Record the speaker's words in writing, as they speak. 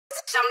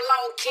I'm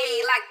low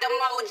key like the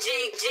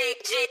Moji,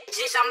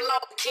 I'm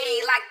low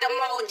key like the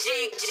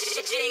Moji,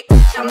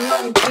 I'm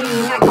low key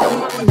like the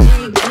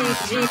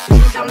Moji,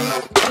 I'm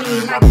low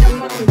key like the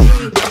Moji,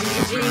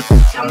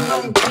 I'm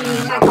low key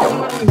like the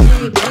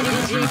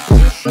Moji,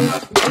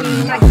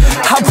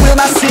 I will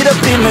not sit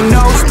up in the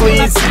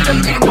nosebleeds.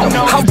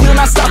 I will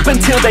not stop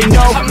until they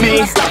know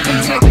me.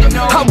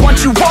 I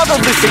want you all to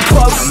listen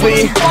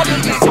closely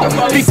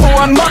before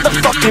I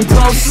motherfucking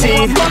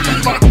proceed.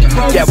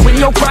 Yeah, when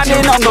you're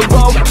grinding on the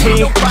low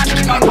key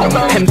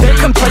and they're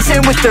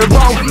complacent with their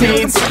low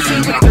needs,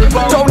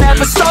 don't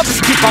ever stop,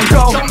 just keep on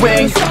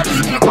going.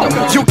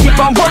 You keep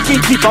on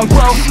working, keep on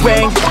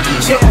growing.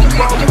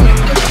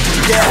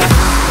 Yeah.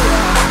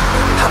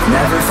 I've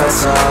never felt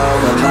so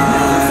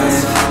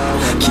alive.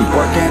 Keep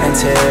working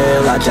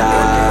until I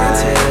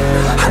die.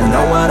 I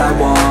know what I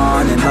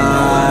want in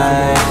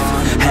life,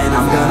 and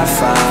I'm gonna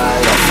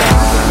fight, I'll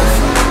fight.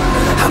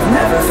 I've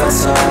never felt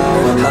so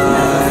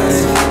alive.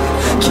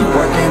 Keep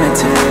working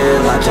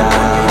until I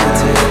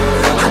die.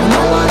 I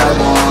know what I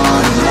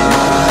want in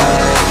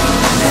life,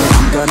 and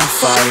I'm gonna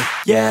fight,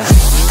 yeah.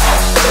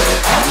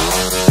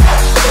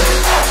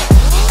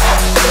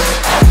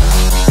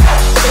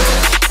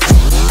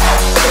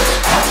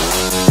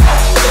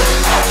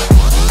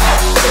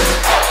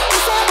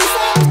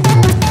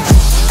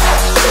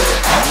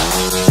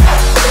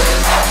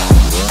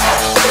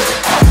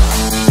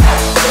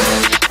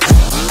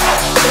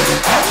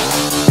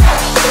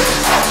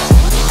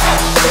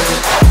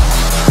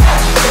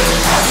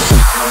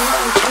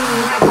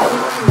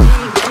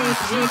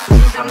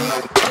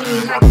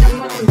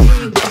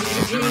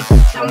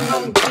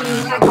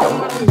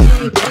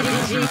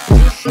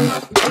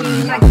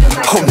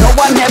 Oh no,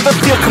 I never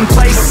feel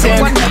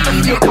complacent.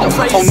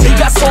 Only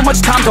got so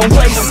much time, don't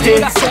waste it.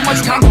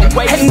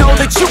 And know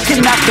that you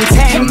cannot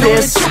contain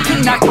this,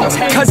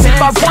 cause if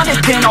I want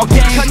it, then I'll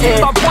gain it.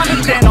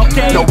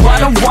 No, I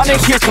don't wanna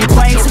hear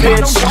complaints,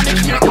 bitch.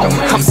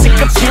 I'm sick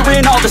of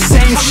hearing all the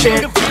same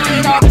shit.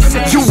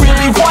 You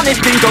really want it,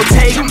 then go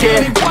take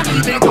it.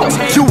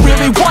 You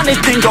really want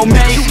it, then go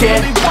make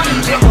it.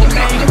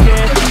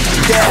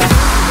 Yeah.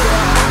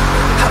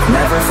 I've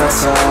never felt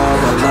so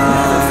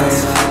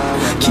alive.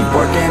 Keep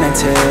working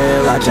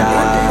until I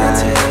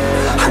die.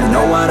 I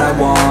know what I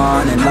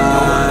want in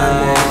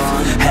life,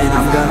 and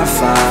I'm gonna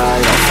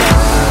fight, I'll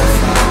fight.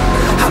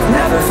 I've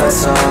never felt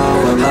so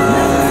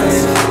alive.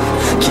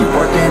 Keep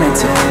working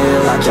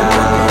until I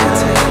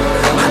die.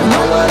 I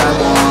know what I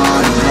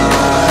want in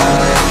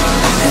life,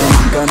 and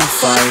I'm gonna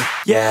fight,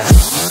 yeah.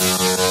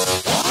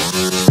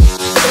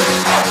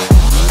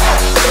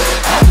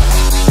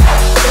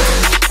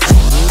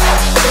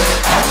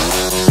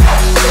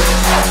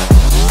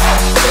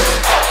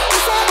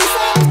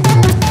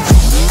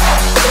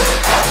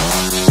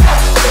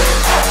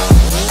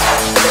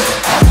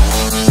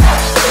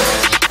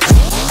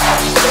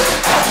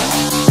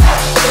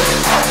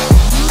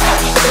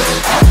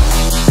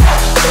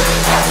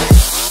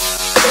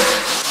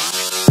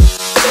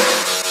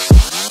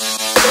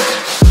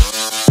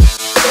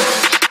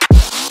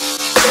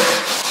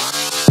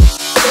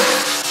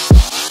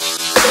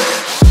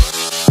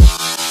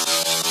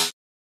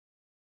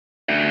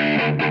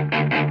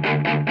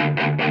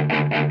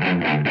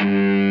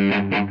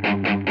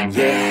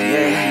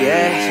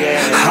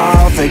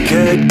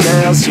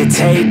 You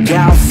take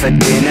out for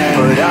dinner,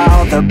 but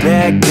all the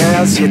bad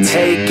girls you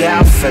take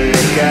out for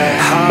liquor.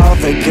 All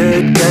the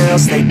good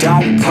girls, they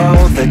don't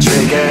pull the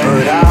trigger,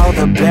 but all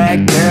the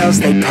bad girls,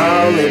 they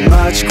pull it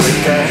much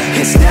quicker.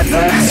 It's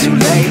never too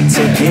late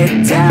to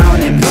get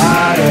down and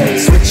party.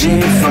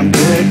 Switching from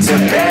good to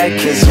bad,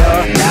 cause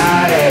you're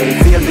naughty.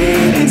 Feel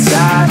it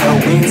inside,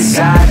 oh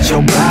inside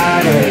your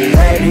body.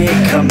 Let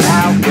it come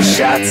out with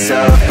shots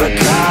of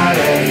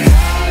Bacardi.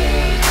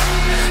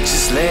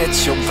 Just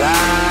let your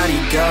body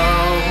go.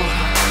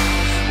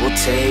 We'll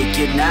take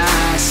it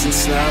nice and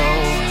slow.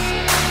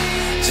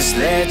 Just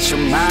let your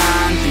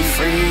mind be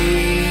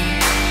free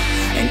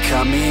and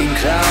come in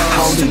close.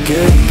 All the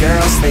good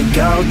girls, they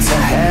go to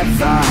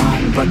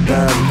heaven, but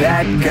the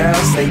bad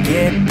girls, they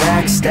get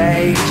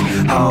backstage.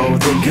 Oh,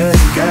 the good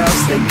girls,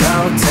 they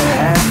go to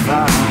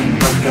heaven,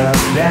 but the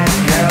bad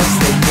girls,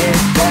 they get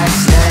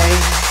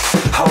backstage.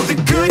 Oh, the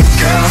good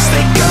girls,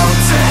 they go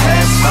to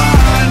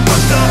heaven,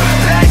 but the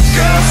bad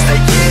girls, they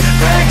get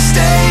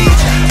backstage.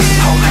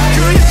 Oh, the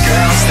good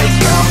girls, they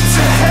go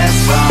to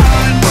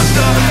heaven, but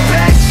the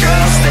bad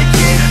girls, they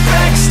get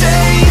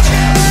backstage.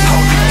 Oh,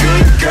 the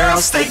good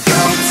girls, they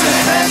go to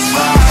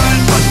heaven,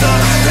 but the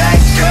bad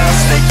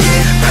girls, they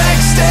get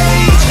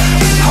backstage.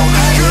 Oh,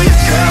 the good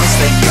girls,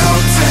 they go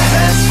to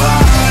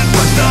heaven,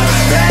 but the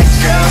bad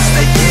girls,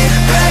 they get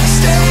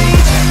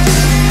backstage.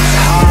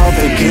 All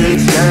the good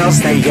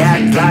girls, they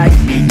act like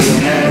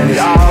beginners.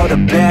 All the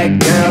bad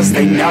girls,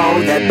 they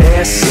know that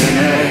they're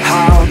sinners.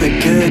 All the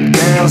good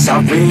girls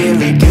are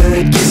really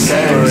good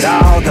kissers, but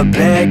all the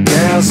bad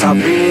girls are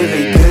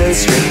really good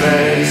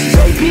strippers.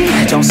 Baby,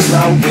 don't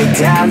slow it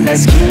down,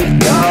 let's keep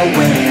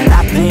going.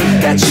 I think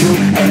that you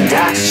and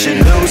I should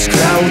lose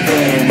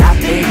clothing. I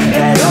think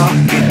that all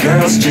good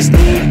girls just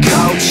need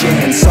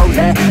coaching.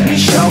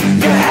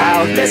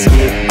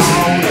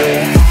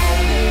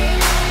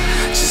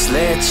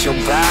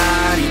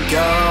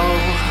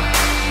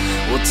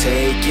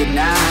 take it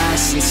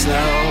nice and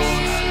slow.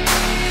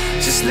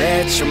 Just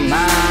let your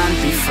mind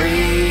be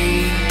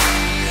free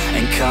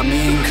and come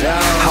in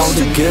close. All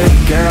the good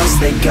girls,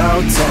 they go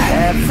to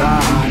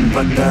heaven,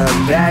 but the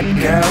bad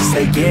girls,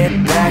 they get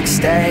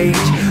backstage.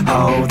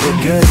 Oh, the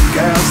good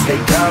girls, they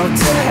go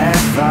to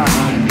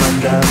heaven, but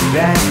the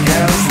bad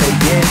girls, they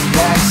get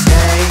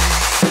backstage.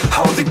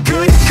 Oh, the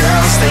good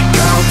girls, they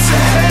go to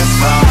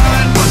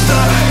heaven, but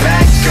the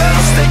bad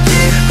girls, they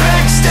get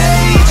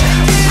backstage.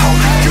 Oh,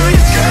 the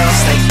good girls,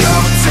 they go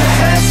to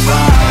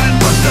heaven,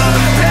 but the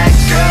bad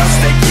girls,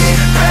 they get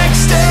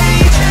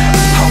backstage.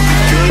 Oh, the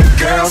good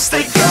girls,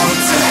 they go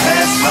to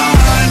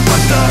heaven,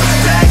 but the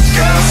bad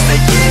girls, they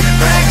get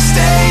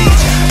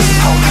backstage.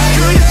 Oh, the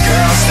good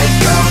girls, they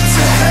go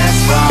to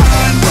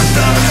heaven, but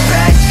the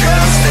bad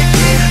girls, they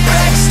get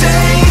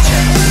backstage.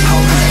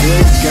 Oh, the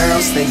good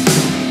girls, they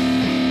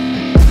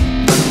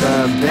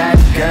the bad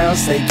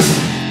girls, they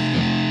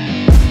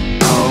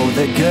oh,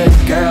 the good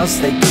girls,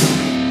 they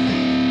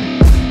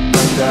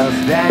but the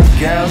bad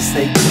girls,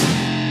 they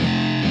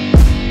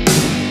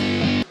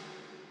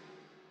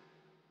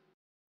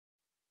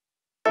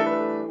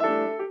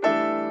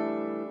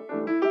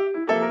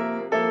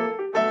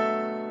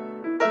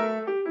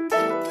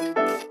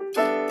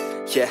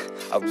yeah,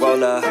 I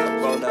roll up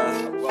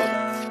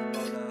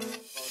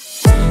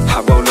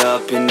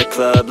in the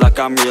club like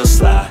I'm real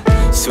sly.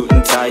 Suit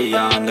and tie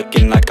on,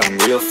 looking like I'm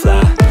real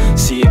fly.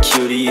 See a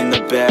cutie in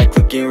the back,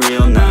 looking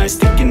real nice,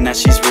 thinking that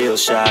she's real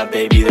shy,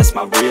 baby, that's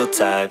my real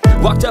type.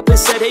 Walked up and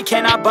said, hey,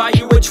 can I buy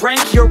you a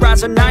drink? Your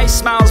eyes are nice,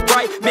 smiles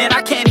bright, man,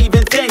 I can't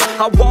even think.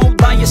 I won't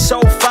lie, you're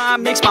so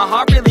fine, makes my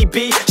heart really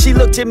beat. She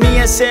looked at me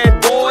and said,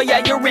 boy,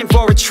 yeah, you're in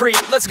for a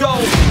treat, let's go.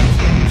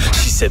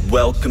 She said,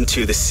 welcome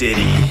to the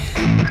city,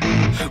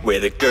 where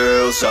the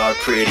girls are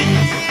pretty,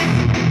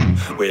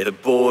 where the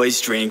boys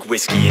drink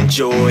whiskey,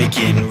 enjoy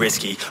getting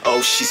risky.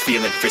 Oh, she's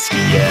feeling frisky,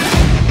 yeah.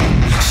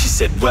 She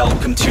said,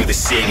 welcome to the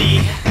city,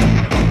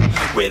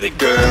 where the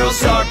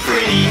girls are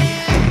pretty,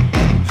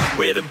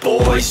 where the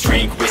boys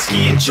drink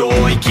whiskey,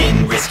 enjoy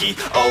getting risky.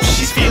 Oh,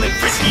 she's feeling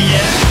frisky,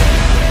 yeah.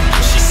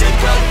 She said,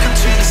 welcome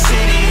to the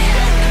city.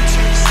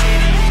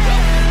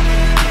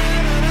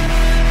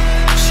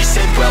 She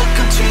said,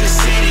 welcome to the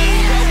city.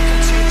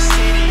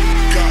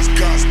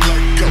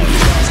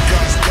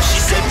 She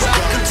said,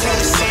 welcome to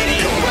the city.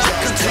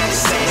 Welcome to the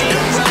city.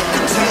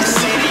 Welcome to the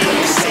city.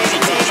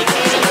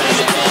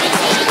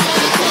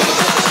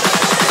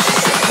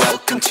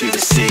 Welcome to the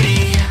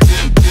city.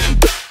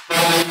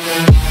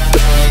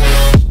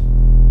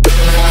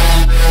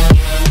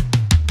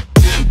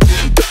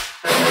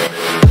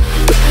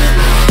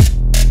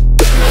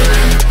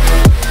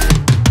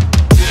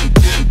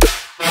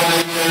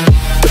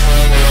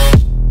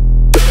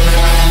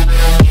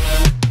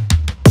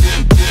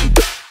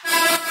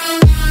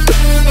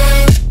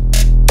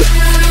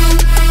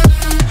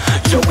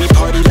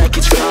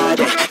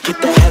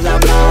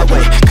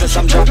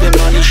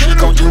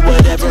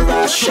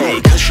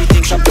 Cause she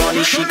thinks I'm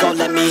funny, she gon'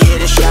 let me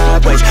hit it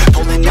sideways.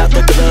 Pulling out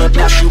the club,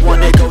 now she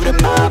wanna go to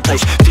my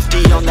place.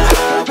 50 on the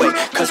highway,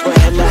 cause we're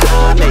hella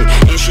high, mate.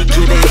 And she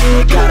giving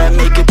head, gotta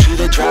make it to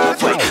the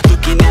driveway.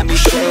 Looking at me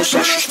says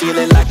that she's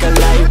feeling like a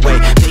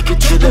lightweight. Make it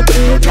to the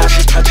bed, now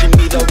she's touching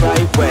me the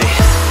right way.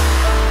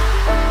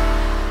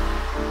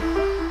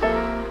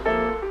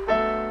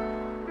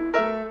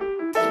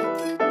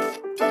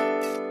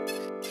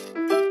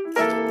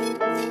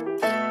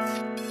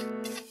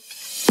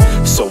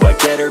 So I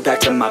get her back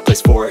to my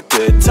place for a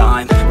good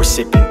time. We're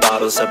sipping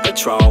bottles of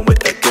Patron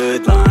with a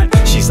good line.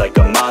 She's like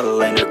a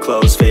model and her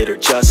clothes fit her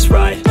just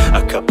right.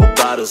 A couple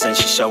bottles and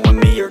she's showing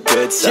me her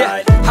good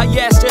side. Yeah, I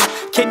asked her,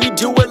 can you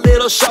do a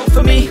little show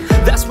for me?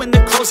 That's when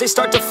the clothes, they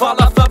start to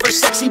fall off of her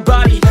sexy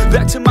body.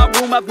 Back to my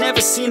room, I've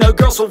never seen a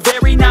girl so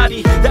very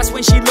naughty. That's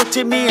when she looked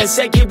at me and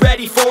said, get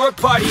ready for a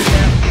party.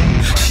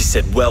 She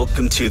said,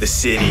 welcome to the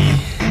city,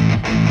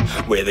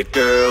 where the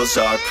girls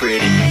are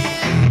pretty,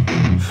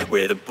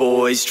 where the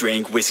boys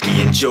drink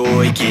whiskey,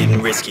 enjoy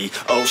getting risky.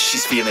 Oh,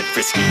 she's feeling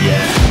frisky,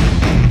 yeah.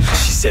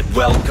 She said,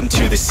 welcome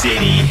to the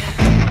city,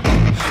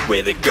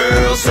 where the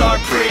girls are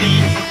pretty,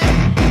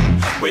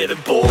 where the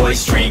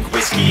boys drink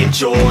whiskey,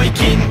 enjoy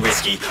getting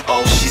risky.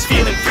 Oh, she's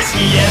feeling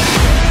frisky, yeah.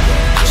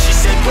 She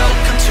said,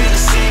 welcome to the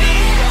city.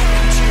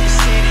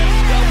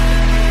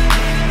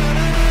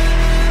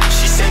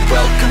 She said,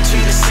 welcome to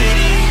the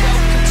city.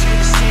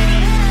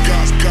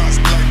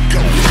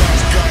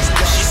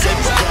 She said,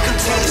 welcome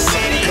to the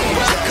city.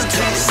 Welcome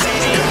to the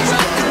city.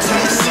 Welcome to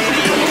the city.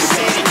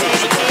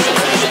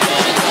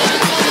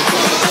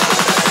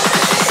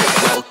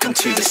 Welcome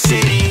to the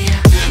city.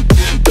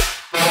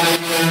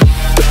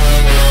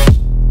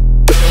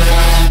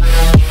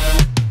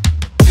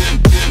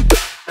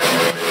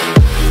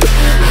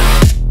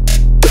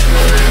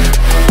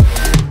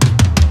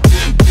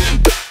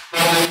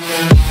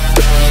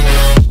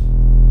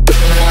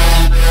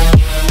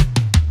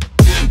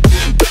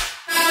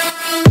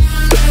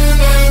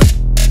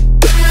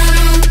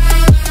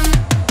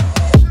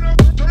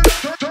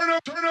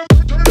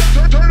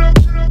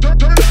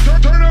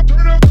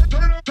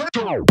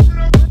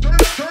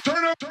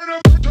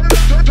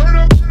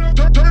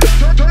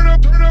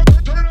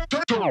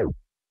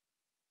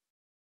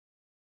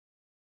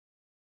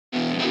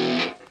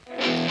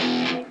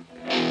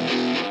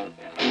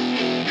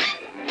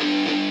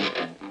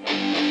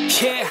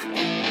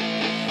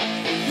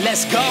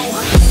 let's go.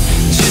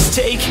 Just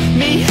take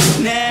me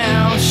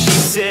now, she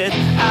said,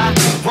 I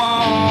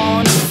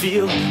wanna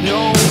feel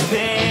no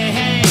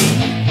pain.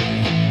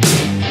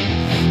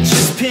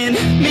 Just pin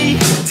me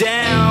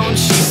down,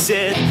 she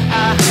said,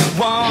 I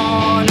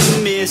wanna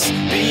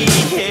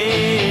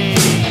misbehave.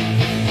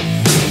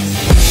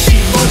 She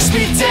looks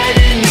me dead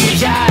in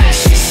the eyes,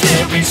 she's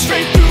staring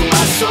straight through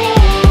my soul.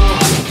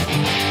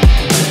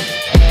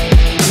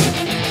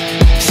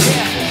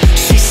 Yeah,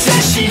 she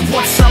says she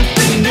wants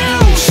something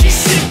new, she's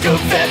sick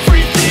of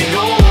everything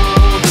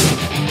old.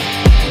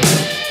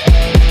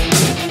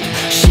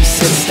 She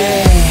said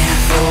stay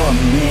for a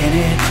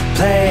minute,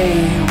 play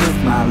with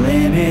my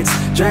limits,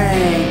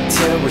 drink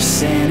till we're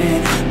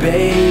sinning,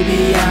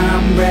 baby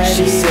I'm ready.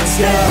 She said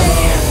stay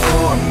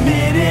for a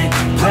minute,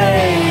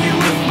 play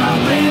with my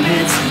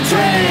limits,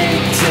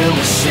 drink till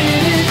we're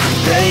sinning,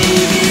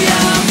 baby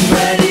I'm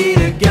ready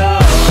to go.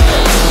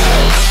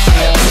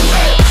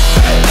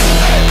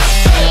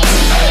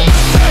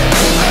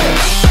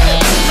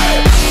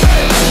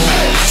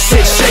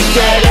 Said shake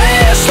that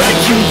ass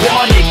like you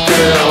want it,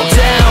 girl.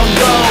 Down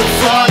low,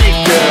 front it,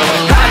 girl.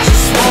 I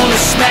just wanna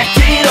smack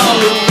it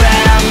all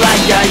around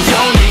like I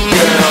own it,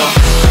 girl.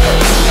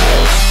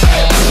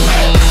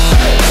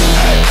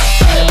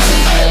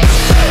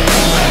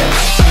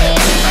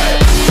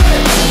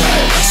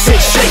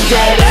 Said shake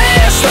that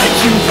ass like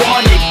you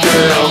want it,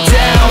 girl.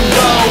 Down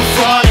low,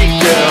 front it,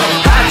 girl.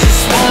 I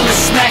just wanna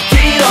smack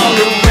it all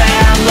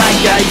around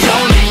like I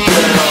own it,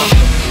 girl.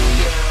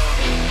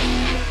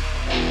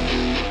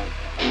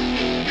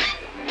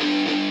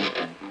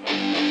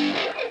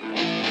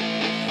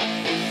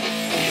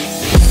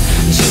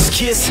 Just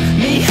kiss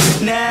me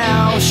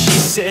now, she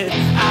said,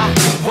 I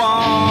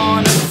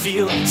wanna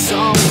feel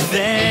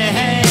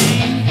something.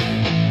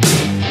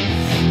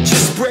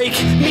 Just break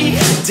me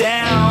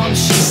down,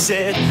 she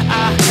said,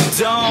 I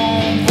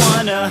don't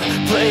wanna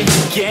play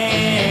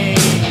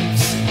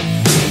games.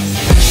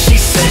 She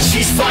said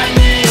she's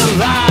finally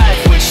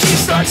alive when she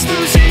starts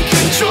losing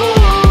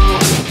control.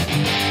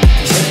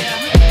 Yeah.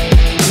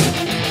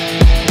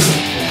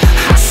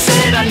 I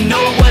said I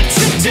know what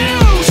to do,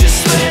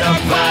 just let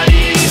our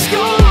bodies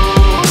go.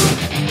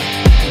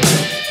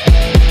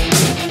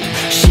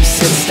 She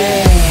said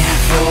stay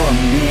for a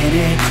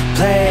minute,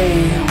 play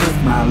with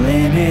my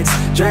limits,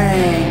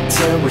 drink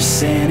till we're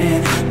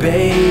sinning,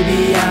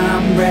 baby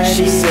I'm ready.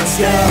 She said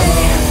stay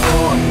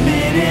for a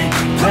minute,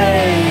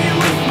 play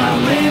with my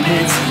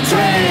limits,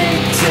 drink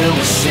till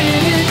we're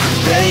sinning,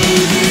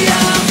 baby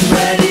I'm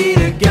ready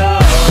to go.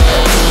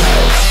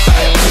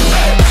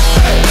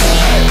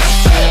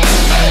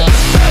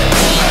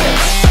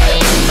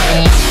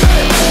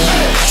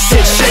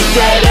 Said shake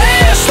that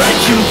ass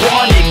like you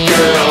want it,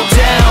 girl.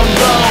 Down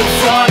low,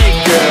 front it,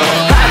 girl.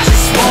 I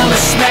just wanna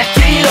smack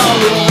it all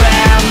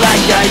around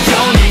like I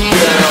own it,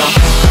 girl.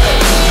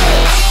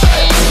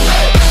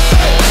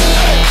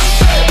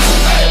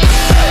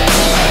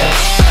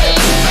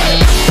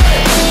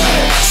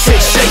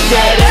 Said shake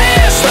that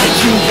ass like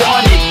you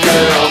want it,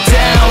 girl.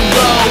 Down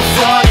low,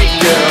 front it,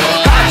 girl.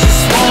 I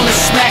just wanna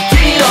smack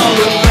it all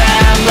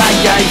around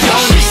like I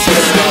own it,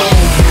 girl.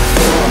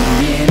 For a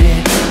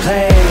minute,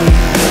 play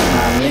with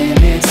my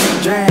limits,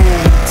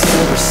 drink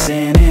till we're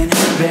sinning,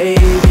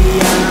 baby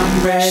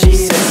I'm ready. She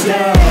said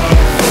stay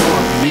for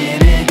a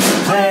minute,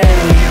 play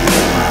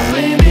with my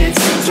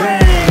limits,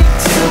 drink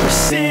till we're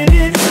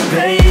sinning,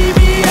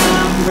 baby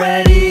I'm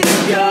ready to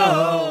go.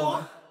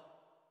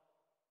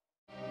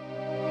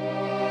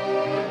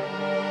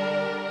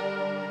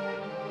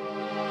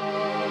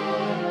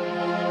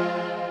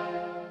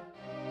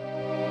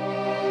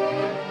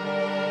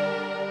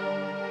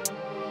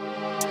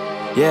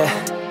 Yeah,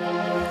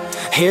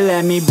 here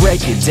let me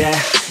break it down.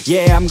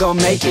 Yeah, I'm gon'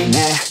 make it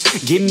now.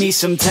 Give me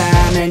some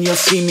time and you'll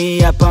see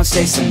me up on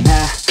stage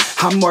somehow.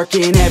 I'm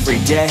working every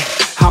day,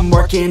 I'm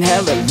working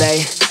hella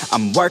late.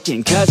 I'm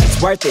working cause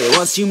it's worth it.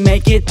 Once you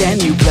make it, then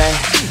you play.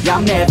 Yeah,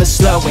 I'm never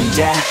slowing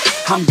down,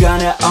 I'm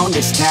gonna own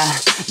this town.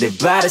 Live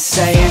by the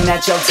saying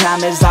that your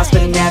time is lost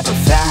but never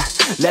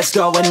found. Let's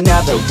go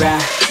another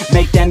round,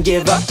 make them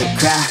give up the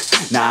crown.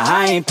 Nah,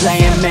 I ain't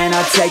playing, man,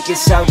 I'll take it,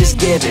 so just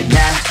give it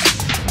now.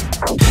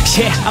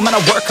 Yeah, I'm gonna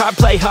work hard,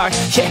 play hard.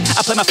 Yeah,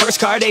 I play my first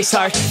card, ace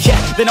hard. Yeah,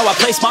 they know I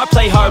play smart,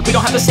 play hard. We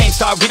don't have the same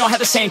star, we don't have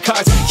the same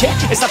cards. Yeah,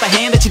 it's not the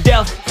hand that you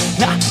dealt.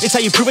 Nah, it's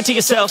how you prove it to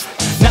yourself.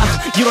 Nah,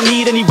 you don't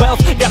need any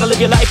wealth. Gotta live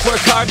your life, work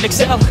hard and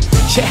excel.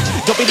 Yeah,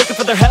 don't be looking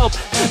for their help.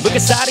 Look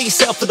inside of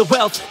yourself for the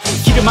wealth.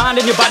 Keep your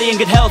mind and your body in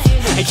good health.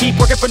 And keep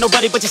working for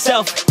nobody but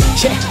yourself.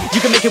 Yeah,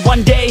 you can make it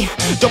one day.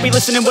 Don't be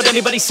listening what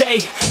anybody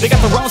say. They got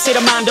their own state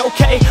of mind,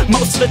 okay?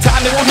 Most of the time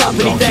they won't help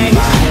anything. Keep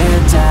my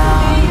head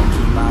down,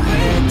 keep my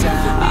head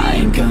down. I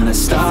ain't gonna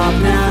stop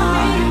now,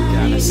 I ain't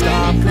gonna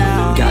stop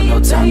now. Got no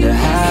time to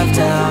have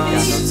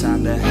doubts, got no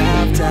time to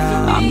have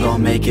doubts. I'm gonna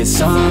make it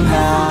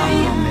somehow,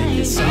 I'm gonna make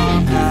it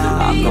somehow.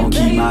 I'm gonna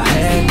keep my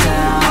head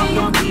down, I'm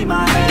gonna keep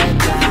my head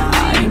down. I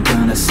ain't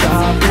gonna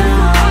stop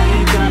now, I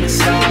ain't gonna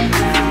stop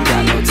now.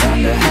 Got no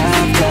time to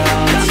have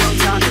doubts, got no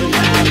time to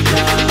have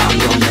doubts. I'm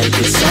gonna make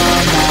it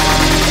somehow.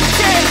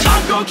 Yeah,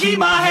 I'm gonna keep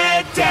my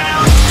head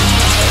down.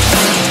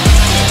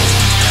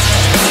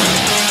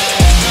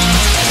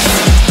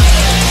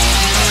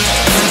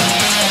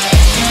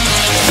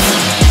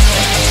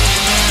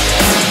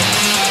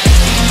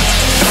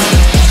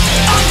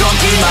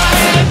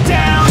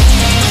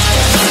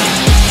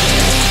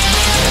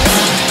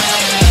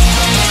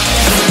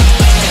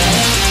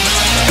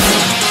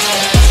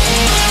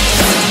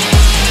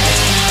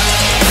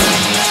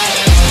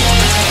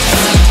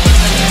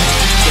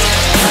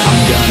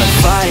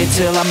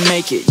 till I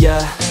make it,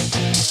 yeah.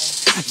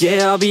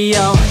 Yeah, I'll be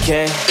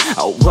okay,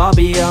 oh, I'll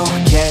be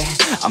okay.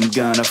 I'm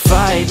gonna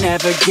fight,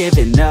 never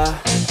giving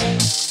up.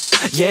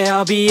 Yeah,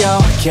 I'll be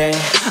okay,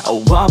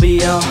 oh, I'll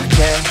be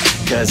okay.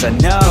 Cause I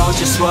know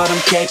just what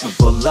I'm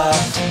capable of.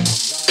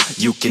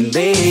 You can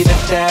leave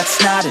if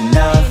that's not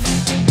enough.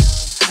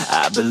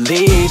 I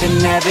believe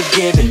in never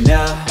giving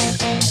up.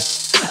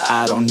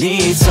 I don't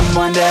need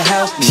someone to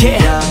help me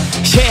up.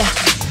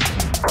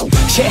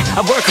 Yeah,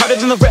 I work harder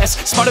than the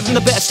rest, smarter than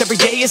the best. Every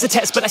day is a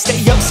test, but I stay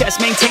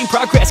obsessed. Maintain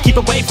progress, keep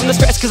away from the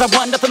stress, cause I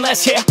want nothing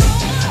less, yeah.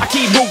 I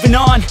keep moving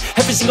on,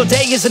 every single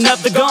day is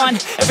another gone.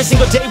 Every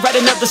single day write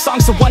another song,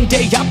 so one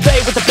day I'll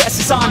play with the best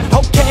is on.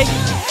 Okay,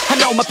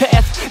 I know my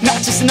path, not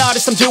just an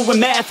artist, I'm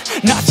doing math.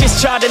 Not just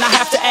charting, I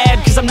have to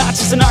add, cause I'm not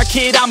just an art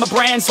kid, I'm a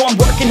brand. So I'm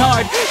working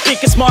hard,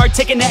 thinking smart,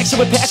 taking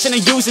action with passion and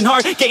using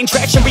heart. Gain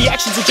traction,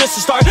 reactions are just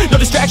a start. No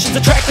distractions,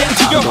 attract them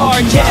to your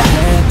heart, yeah.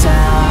 Head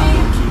down,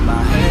 keep my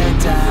head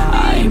down.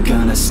 I ain't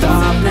gonna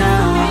stop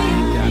now.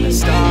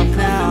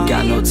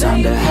 Got no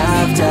time to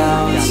have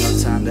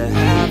doubts. I'm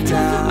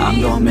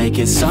gonna make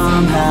it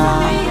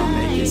somehow.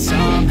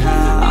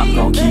 I'm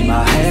gonna keep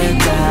my head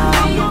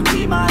down.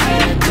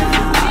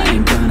 I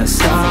ain't gonna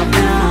stop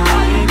now.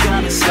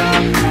 Got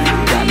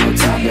no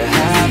time to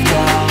have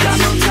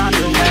doubts.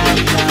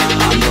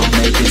 I'm gonna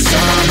make it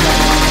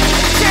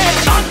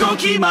somehow. I'm gonna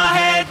keep my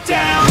head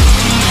down.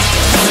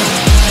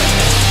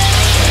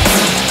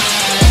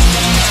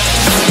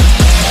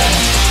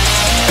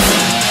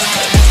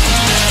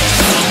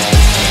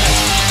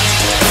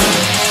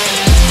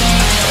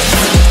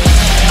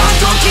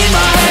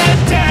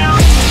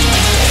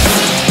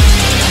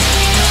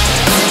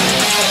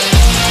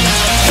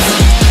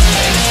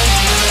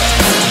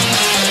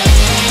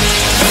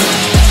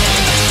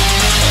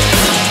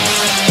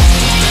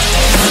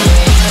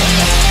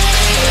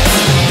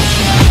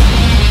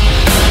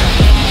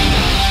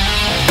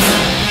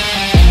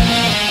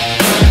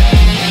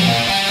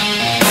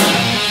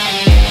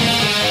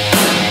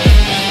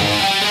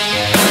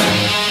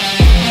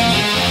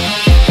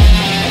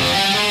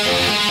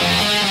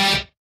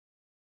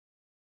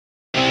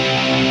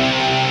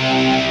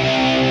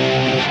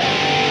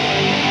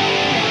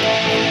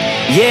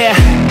 Yeah,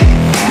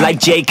 like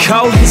J.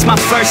 Cole, it's my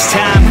first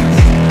time.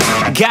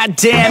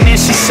 Goddamn, man,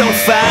 she's so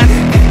fine.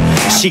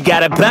 She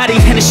got a body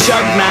and a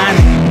sharp mind.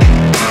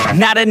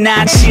 Not a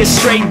 9, she a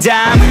straight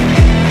dime.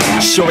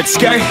 Short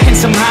skirt and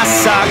some high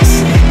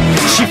socks.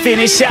 She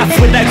finish off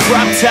with that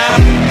crop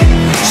top.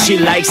 She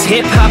likes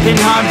hip-hop and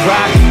hard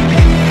rock.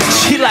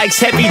 She likes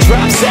heavy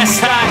drops, that's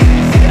hot.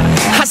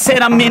 I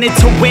said I'm in it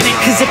to win it,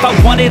 cause if I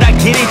want it, I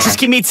get it. Just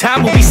give me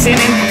time, we'll be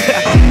sinning.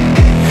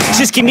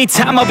 Just give me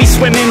time, I'll be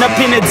swimming up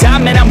in a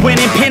diamond. I'm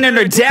winning, pinning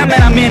her down,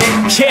 and I'm in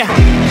it, yeah.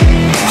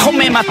 Oh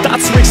man, my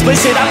thoughts are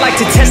explicit. I like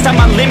to test out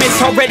my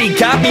limits, already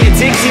got me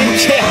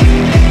addicted, yeah.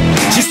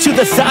 Just to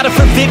the thought of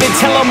her vivid.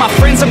 Tell all my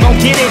friends I'm gon'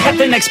 get it. At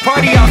the next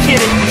party, I'll hit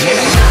it,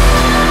 yeah.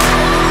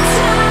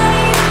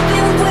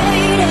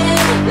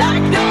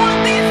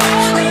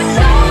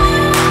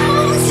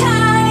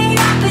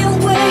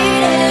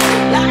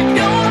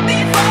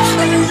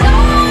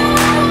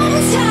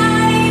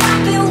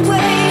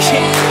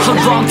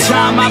 Long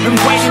time I've been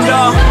waiting,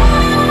 though.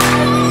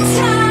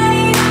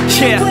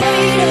 Yeah,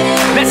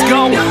 let's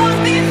go. A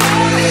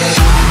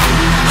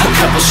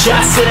couple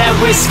shots of that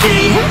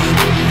whiskey,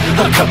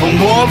 a couple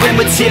more and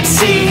we're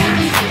tipsy.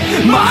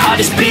 My heart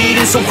is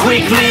beating so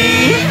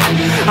quickly,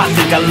 I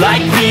think I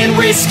like being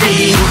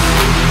risky.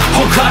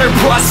 Oh God, her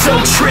bras so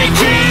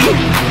tricky,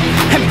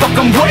 and fuck,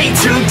 I'm way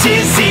too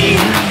dizzy.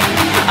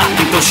 I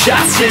think those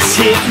shots just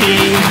hit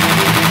me.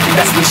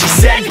 That's when she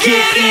said,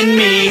 get in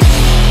me.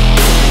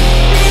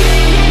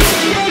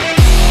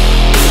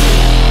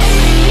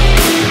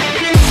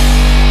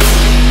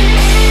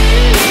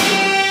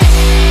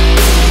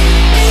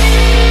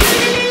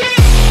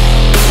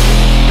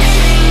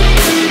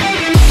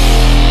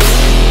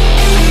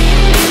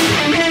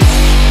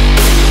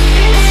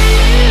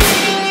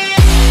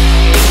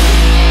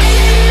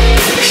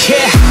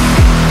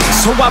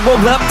 So I roll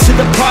up to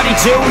the party,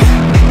 dude.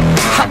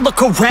 I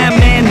look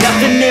around, man,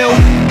 nothing new.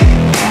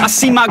 I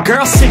see my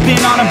girl sipping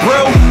on a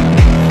brew.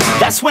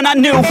 That's when I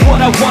knew what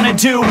I wanna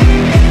do.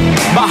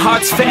 My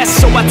heart's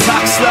fast, so I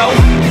talk slow.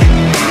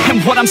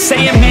 And what I'm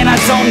saying, man, I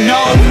don't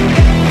know.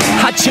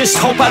 I just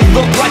hope I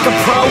look like a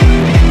pro,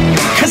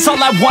 cause all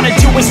I wanna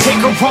do is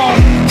take her home,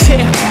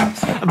 yeah.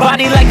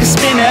 Body like a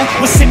spinner,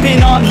 was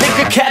sipping on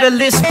liquor,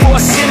 catalyst for a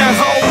sinner,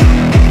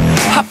 oh.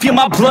 I feel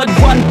my blood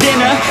run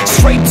thinner,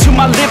 straight to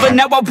my liver.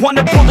 Now I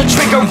wanna pull the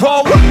trigger,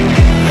 roll.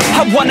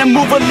 I wanna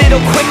move a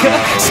little quicker,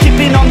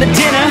 skipping on the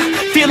dinner,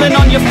 feeling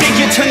on your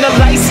figure, turn the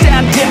lights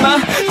down dimmer.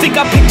 Think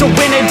I picked a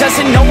winner,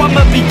 doesn't know I'm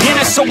a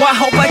beginner, so I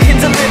hope I can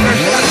deliver.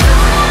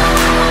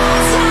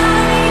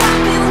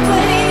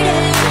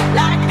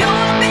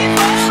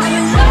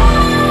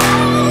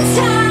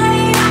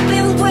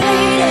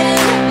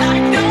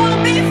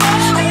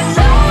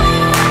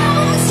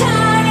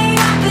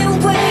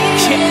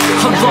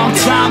 Long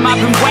time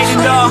I've been waiting,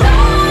 though.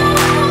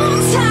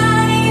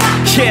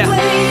 Yeah,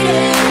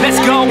 let's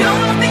go.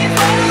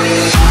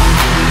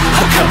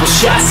 A couple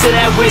shots of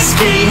that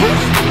whiskey,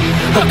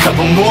 a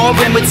couple more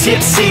and we're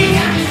tipsy.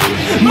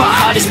 My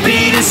heart is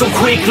beating so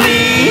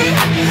quickly,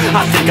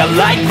 I think I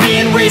like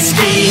being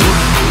risky.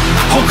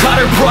 Oh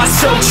God, her bra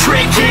so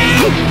tricky,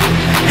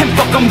 and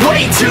fuck, I'm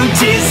way too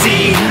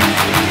dizzy.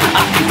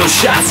 I think those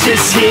shots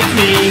just hit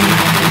me.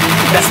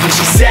 That's when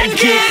she said,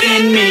 get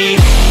in me.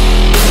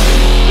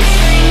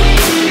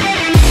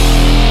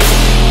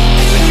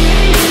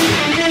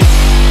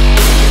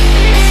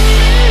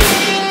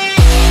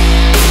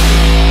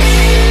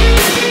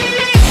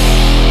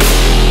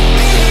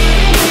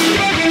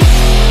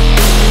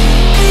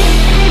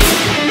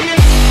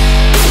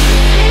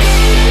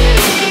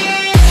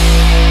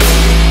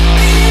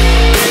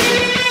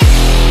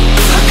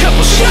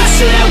 Shots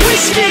of that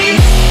whiskey,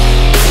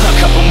 a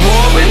couple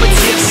more and we're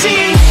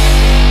tipsy.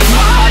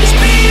 My heart is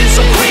beating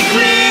so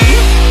quickly,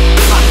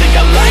 I think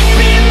I like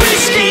being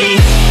risky.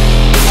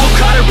 Oh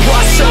God, her bra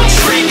so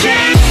tricky,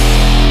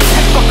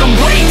 and fuck, I'm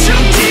way too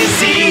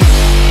dizzy.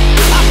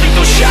 I think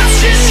those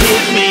shots just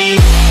hit me.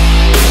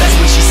 That's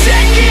when she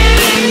said, get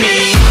in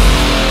me.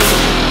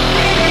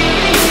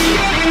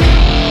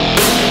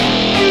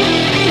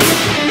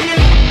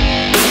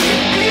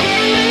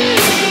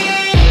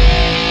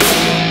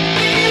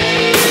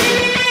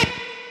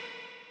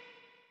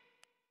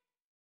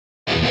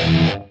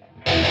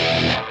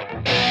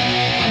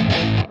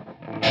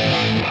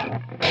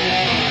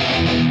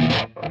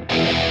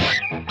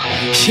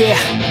 Yeah,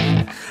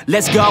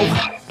 let's go.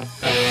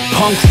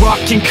 Punk rock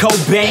and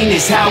Cobain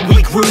is how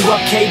we grew up.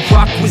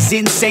 K-rock was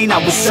insane,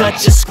 I was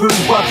such a screw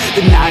up.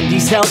 The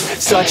 90s held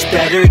such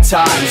better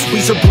times.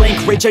 Weezer,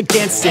 Blink, Rage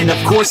Against, and of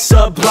course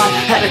Sublime.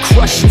 Had a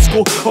crush in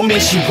school, oh man,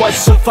 she was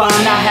so fine.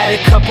 I had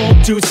a couple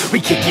dudes, we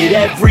kick it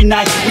every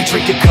night. We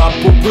drink a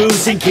couple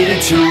brews and get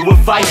into a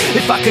fight.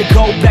 If I could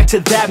go back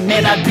to that,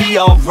 man, I'd be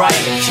alright.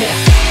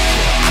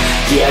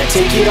 Yeah, I'd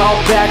take it all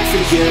back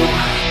for you.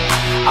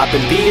 I've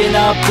been beating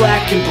up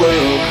black and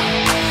blue.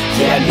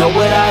 Yeah, I know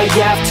what I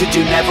have to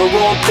do. Never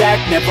roll back,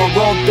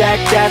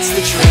 that's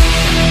the truth.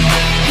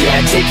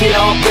 Yeah, take it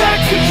all back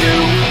for you.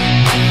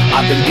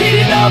 I've been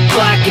beating up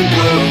black and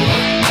blue.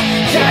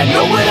 Yeah, I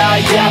know what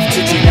I have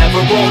to do.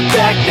 Never roll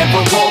back,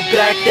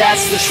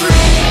 that's the truth.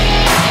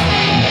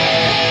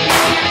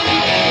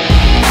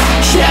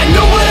 Yeah, I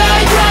know what I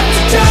have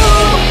to do.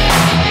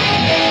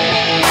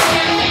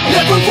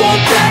 Never roll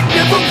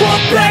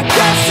back,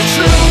 that's the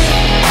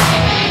truth.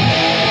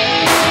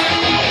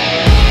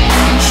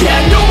 Yeah,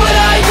 I know what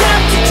I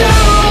have to do.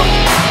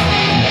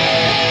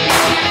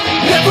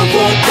 Never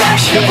roll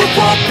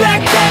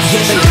back, that's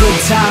the good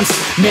times,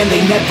 man,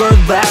 they never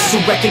last. So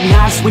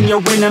recognize when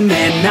you're in a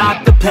man,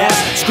 not the past.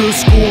 Screw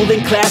school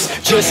and class,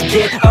 just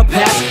get a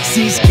pass.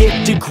 C's,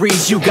 get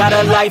degrees, you got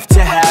a life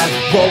to have.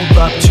 Roll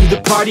up to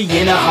the party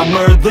in a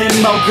Hummer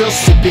limo. Girls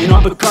sipping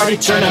on Bacardi,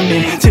 turn them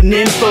into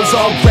nymphos.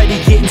 Already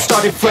getting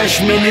started,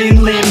 freshmen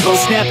in limbo.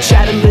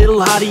 Snapchat a little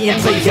hottie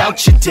and play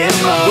out your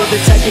demo. We're the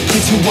type of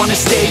kids who wanna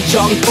stay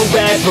young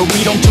forever.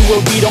 We don't do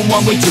what we don't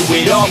want, we do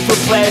it all for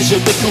pleasure.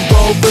 Liquor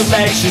over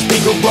lectures,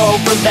 bigger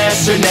over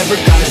lesser. Never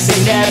gonna say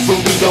never,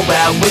 we go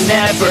out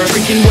whenever.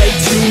 Drinking way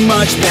too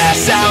much,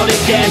 pass out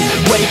again.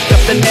 Wake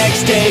up the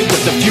next day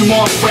with a few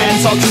more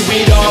friends. I'll do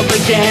it all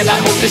again, I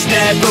hope this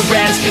never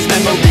ends. Cause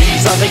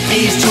memories are the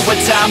keys to a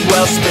time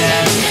well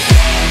spent.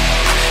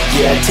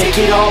 Yeah, take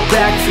it all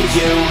back for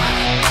you.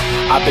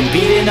 I've been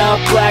beating up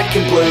black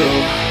and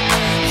blue.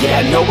 Yeah,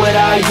 I know what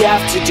I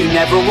have to do.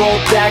 Never roll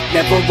back,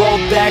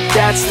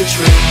 that's the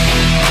truth.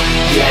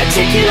 Yeah,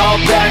 take it all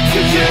back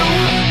for you.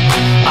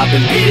 I've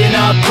been beating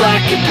up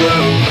black and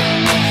blue.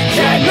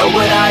 Yeah, I know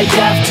what I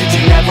have to do.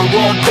 Never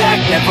roll back,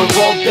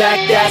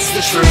 that's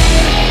the truth.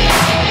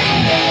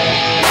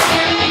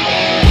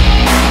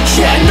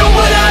 Yeah, I know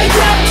what I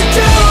have to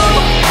do.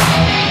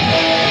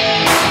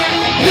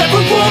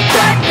 Never roll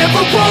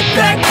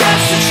back,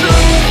 that's the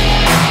truth.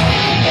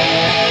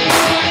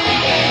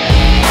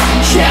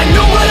 Yeah, I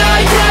know what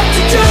I have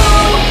to do.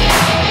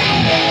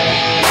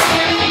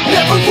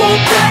 Never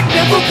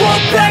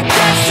roll back,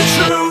 that's the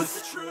truth.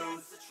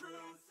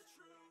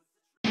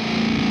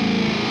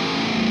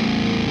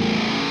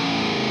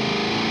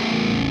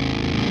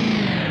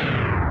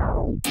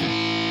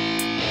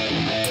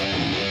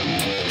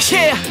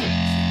 Yeah,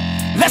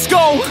 let's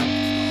go.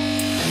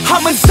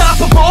 I'm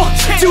unstoppable,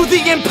 do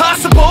the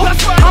impossible.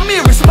 I'm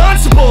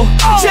irresponsible,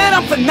 yet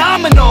I'm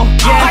phenomenal.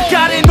 I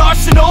got an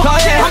arsenal,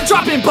 I'm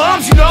dropping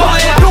bombs, you know.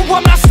 No,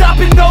 I'm not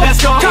stopping, no.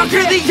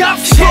 Conquer the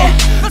obstacle.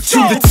 To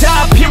the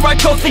top, here I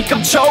go, think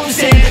I'm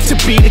chosen to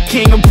be the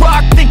king of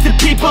rock, think the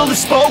people have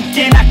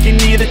spoken. I can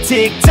hear the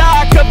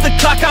tick-tock of the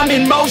clock, I'm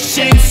in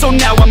motion. So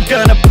now I'm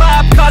gonna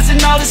pop,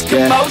 causing all this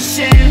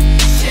commotion.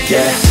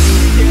 Yeah,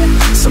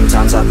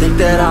 sometimes I think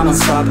that I'm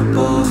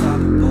unstoppable.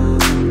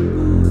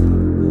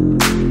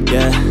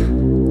 Yeah,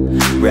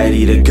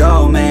 ready to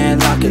go, man,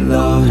 lock and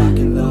load.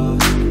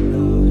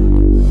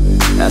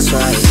 That's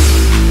right,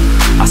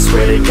 I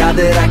swear to God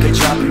that I could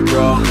drop it,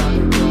 bro.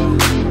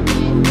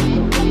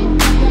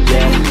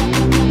 Yeah,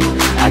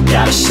 I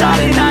got a shot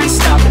and I ain't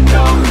stopping,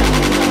 no.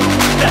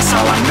 That's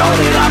how I know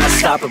that I'm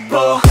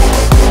unstoppable.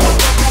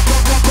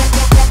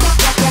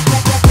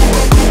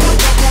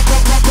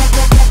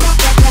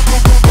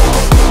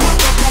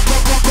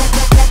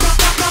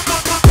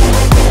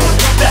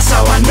 That's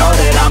how I know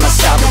that I'm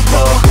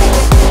unstoppable.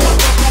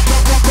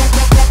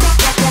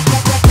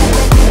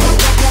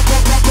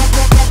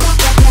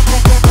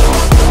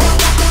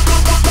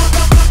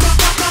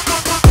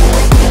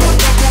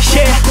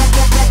 Yeah,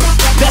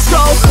 let's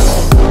go.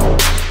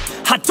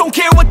 I don't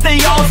care what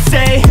they all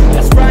say.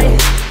 That's right.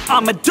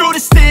 I'ma do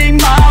this thing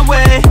my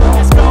way.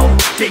 Let's go.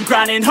 Been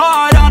grinding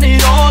hard on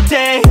it all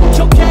day.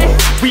 Okay.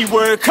 We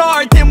work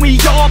hard, then we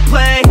all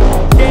play.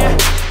 Yeah.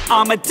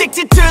 I'm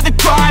addicted to the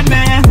grind,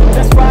 man.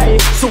 That's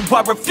right. So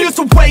I refuse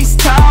to waste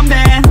time,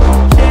 man.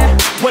 Yeah.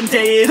 One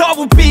day it all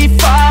will be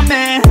fine,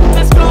 man.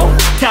 Let's go.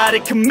 Gotta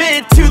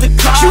commit to the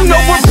climb. You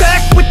know we're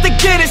back with the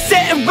Guinness,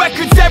 setting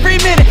records every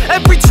minute,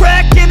 every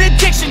track. In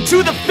addiction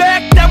to the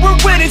fact that we're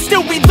winning,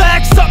 still we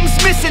lack something's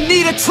missing.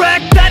 Need a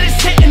track that is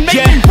hitting,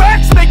 making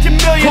racks, making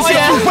millions. If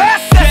you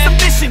ask, that's the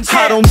mission.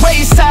 I don't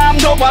waste time,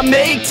 no, I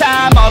make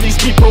time. All these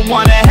people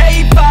wanna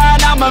hate,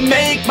 fine, I'ma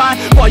make mine.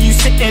 While you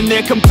sitting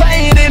there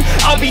complaining,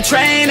 I'll be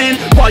training.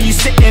 While you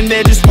sitting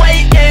there just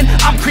waiting,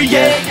 I'm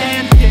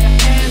creating.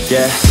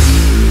 Yeah.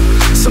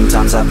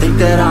 Sometimes I think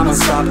that I'm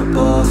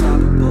unstoppable.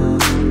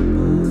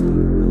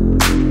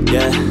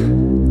 Yeah.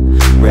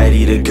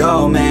 Ready to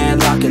go, man,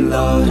 lock and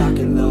load.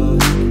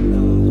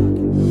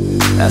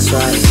 That's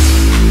right.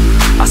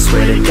 I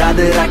swear to God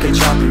that I could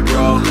drop it,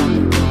 bro.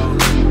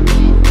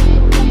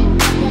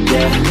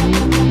 Yeah.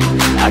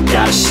 I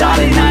got a shot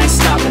and I ain't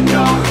stopping,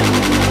 no.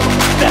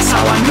 That's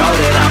how I know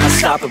that I'm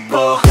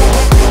unstoppable.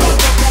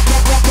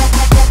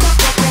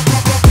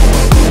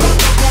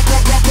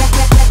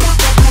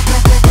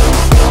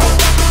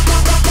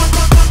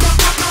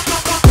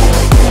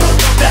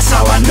 That's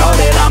how I know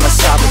that I'm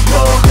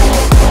unstoppable.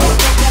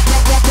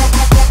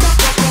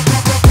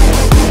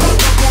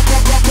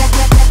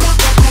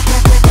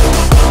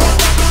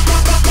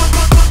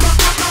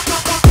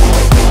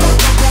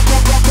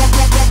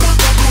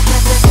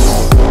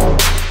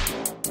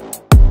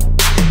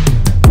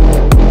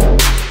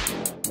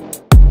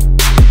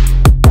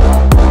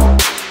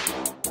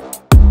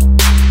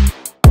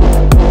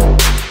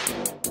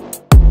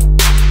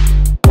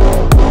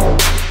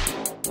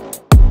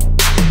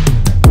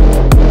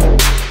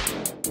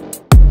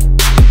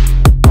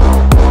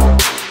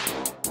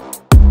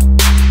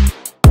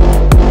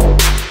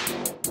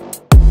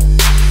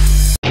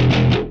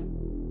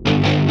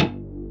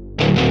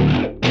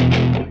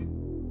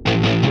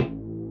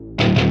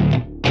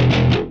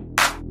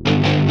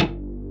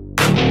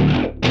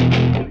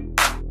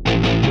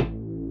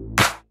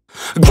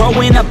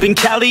 Growing up in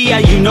Cali, yeah,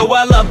 you know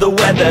I love the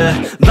weather.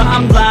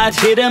 Limelight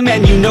hit 'em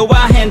and you know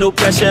I handle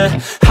pressure.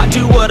 I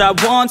do what I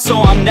want,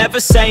 so I'm never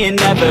saying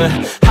never.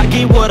 I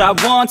get what I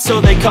want, so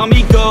they call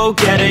me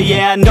go-getter.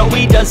 Yeah, I know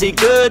he does it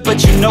good,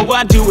 but you know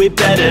I do it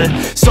better.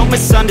 So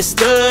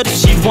misunderstood, if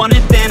she want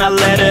it, then I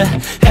let her.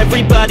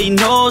 Everybody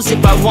knows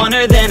if I want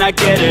her, then I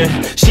get her.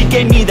 She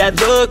gave me that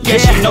look, yeah,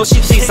 she knows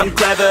she thinks I'm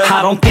clever.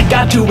 I don't think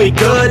I do it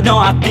good, no,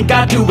 I think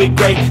I do it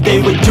great. They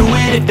would do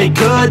it if they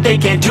could, they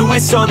can't do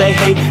it, so they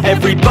hate.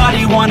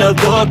 Everybody wanna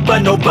look,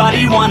 but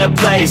nobody wanna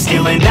play.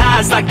 Stealing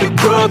eyes like a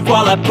crook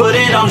while I put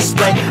it on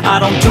display. I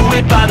don't do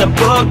it by the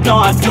book, no,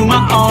 I do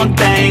my own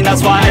thing.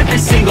 That's why every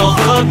single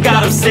hook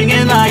got 'em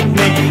singing like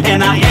me.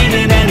 And I ain't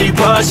in any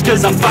rush,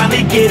 cause I'm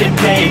finally getting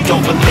paid.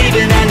 Don't believe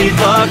in any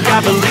luck, I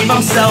believe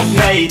I'm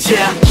self-made,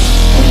 yeah.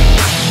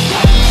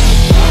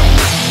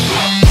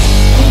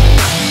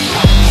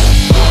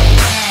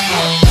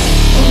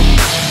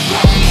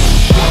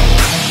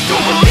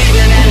 Don't believe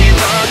in any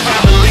luck, I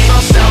believe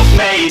I'm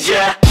self-made,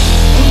 yeah.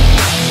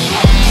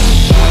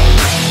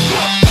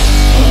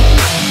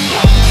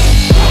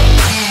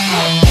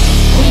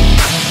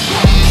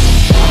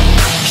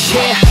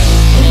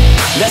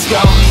 Let's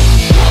go.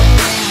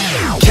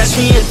 Catch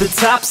me at the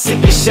top,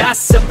 sipping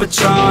shots of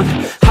Patron.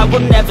 I will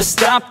never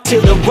stop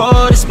till the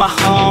road is my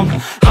home.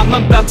 I'm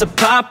about to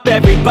pop,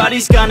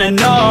 everybody's gonna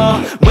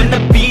know. When the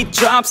beat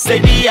drops, they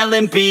be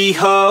yelling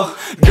B-ho.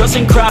 Girls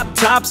in crop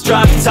tops,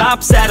 drop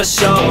tops at our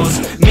shows.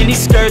 Mini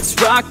skirts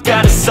rock,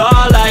 got us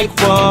all like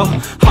whoa.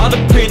 All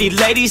the pretty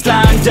ladies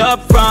lined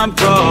up front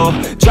row.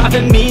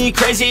 Driving me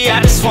crazy,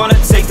 I just wanna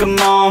take them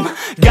home.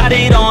 Got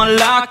it on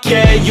lock,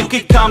 yeah, you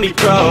could call me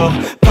pro.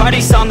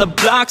 Parties on the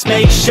blocks,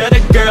 make sure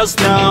the girls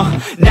know.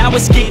 Now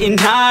it's getting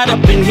hot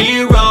up in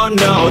here, oh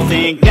no.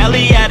 Think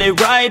Nelly had it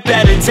right,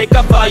 better take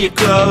off all your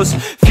clothes.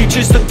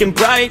 Future's looking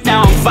bright,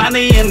 now I'm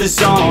finally in the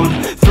zone.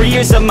 3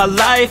 years of my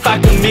life, I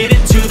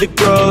committed to the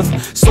growth.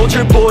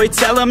 Soldier boy,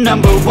 tell them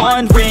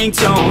 #1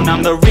 ringtone.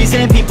 I'm the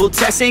reason people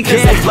texting,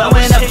 cause they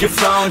blowing up your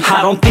phone.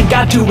 I don't think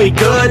I do it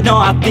good, no,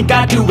 I think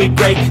I do it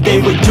great. They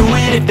would do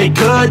it if they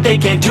could, they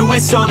can't do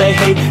it, so they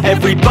hate.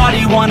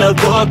 Everybody wanna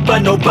look,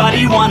 but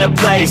nobody wanna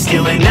play.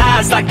 Stealing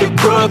eyes like a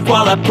crook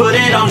while I put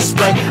it on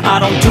display. I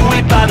don't do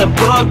it by the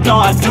book, no,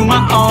 I do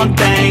my own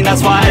thing.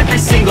 That's why every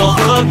single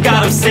hook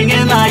got 'em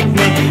singing like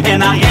me.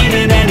 And I ain't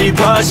in any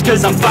any rush,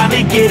 cause I'm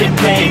finally getting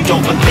paid.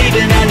 Don't believe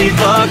in any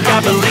luck,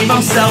 I believe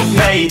I'm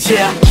self-made,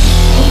 yeah.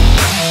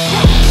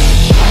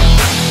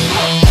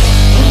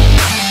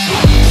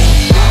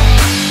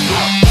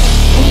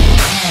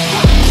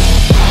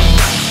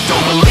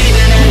 Don't believe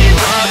in any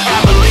luck,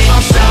 I believe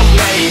I'm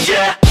self-made,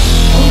 yeah.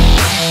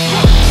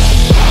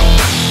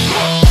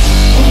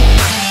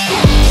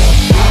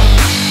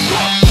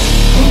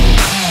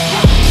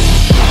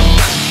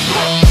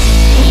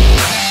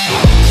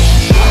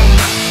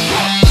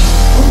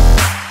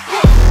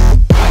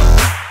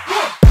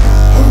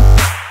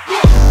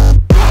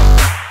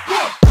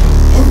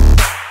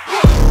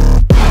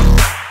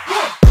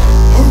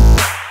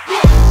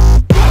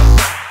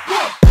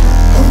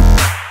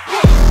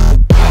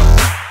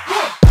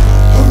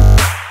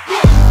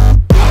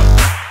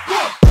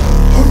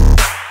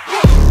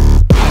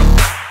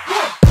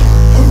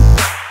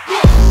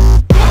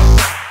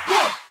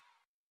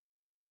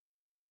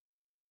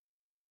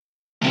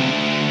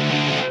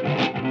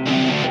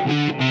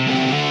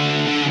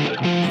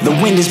 The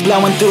wind is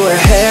blowing through her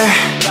hair.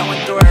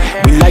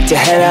 We like to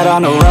head out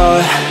on the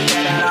road,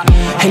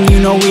 and you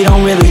know we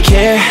don't really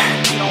care,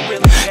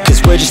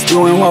 cause we're just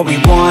doing what we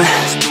want.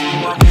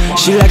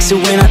 She likes it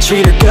when I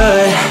treat her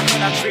good.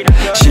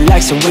 She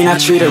likes it when I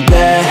treat her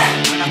bad.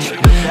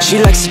 She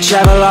likes to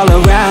travel all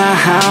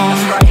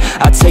around.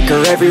 I take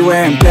her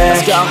everywhere and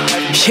back.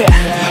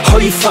 Yeah, oh,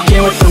 you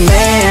fucking with the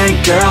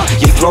man, girl.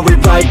 You throw it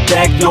right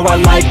back, no, I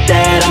like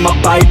that. I'ma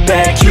bite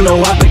back, you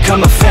know I've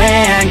become a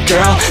fan,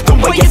 girl. The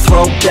way you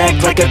throw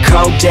back like a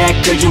Kodak,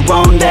 girl, you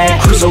own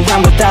that. Cruise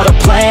around without a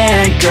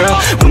plan, girl.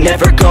 We'll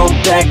never go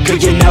back, girl,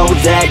 you know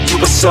that. You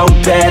were so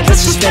bad,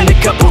 let's just spend a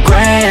couple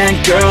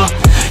grand, girl.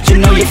 You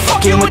know you're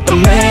fucking with the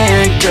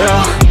man,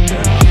 girl.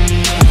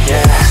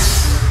 Yeah.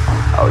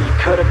 Oh, you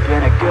could've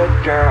been a good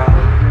girl,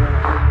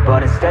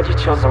 but instead you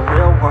chose the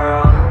real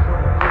world.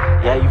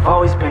 Yeah, you've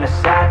always been a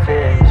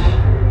savage.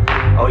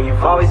 Oh,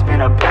 you've always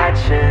been a bad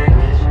chick.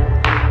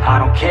 I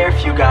don't care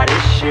if you got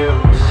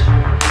issues.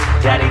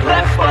 Daddy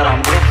left, but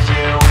I'm with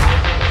you.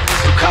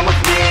 So come with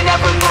me and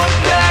never look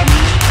back.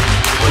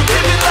 We're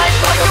living life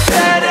like a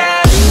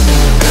badass.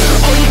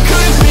 Oh, you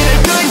could've been a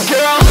good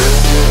girl,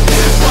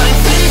 but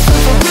instead you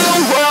chose the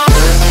real world.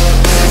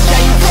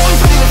 Yeah, you've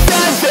always been a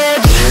savage. Oh, you've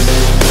always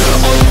been a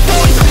bad chick.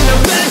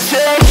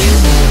 I don't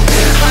care if you got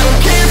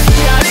issues.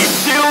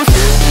 Daddy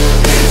left, but I'm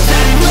with you.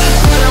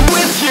 So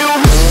come with me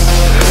and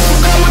never look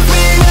back.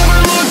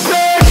 We're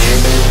living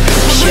life like a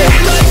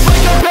badass.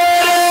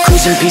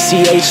 Cruising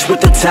PCH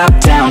with the top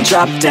down,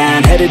 drop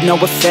down, headed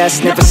nowhere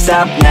fast, never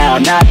stop now,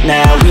 not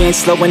now. We ain't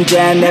slowing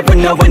down, never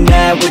knowing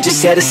that. We're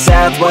just headed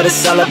south, what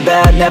it's all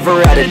about,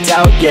 never had a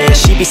doubt, yeah.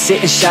 She be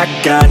sitting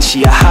shotgun,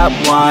 she a hot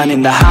one,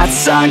 in the hot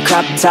sun,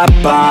 crop top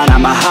on,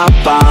 I'ma hop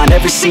on.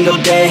 Every single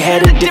day,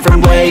 head a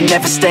different way,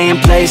 never stay in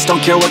place,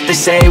 don't care what they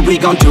say, we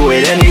gon' do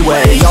it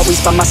anyway.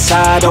 Always by my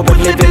side, oh, we're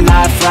living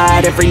life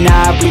right. Every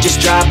night, we just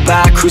drive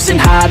by, cruising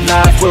high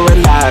life, we're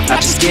alive.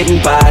 Not just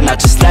getting by, not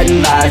just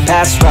letting life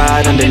pass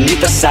right underneath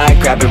the side,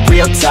 grab it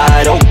real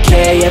tight.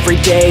 Okay, every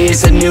day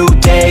is a new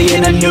day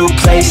in a new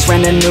place,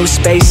 rent a new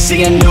space,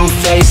 see a new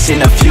face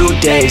in a few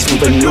days,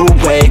 move a new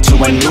way to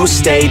a new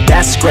state.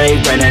 That's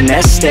great, rent an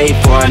estate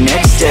for our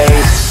next date.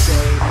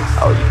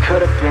 Oh, you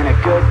could've been a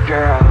good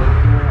girl,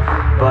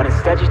 but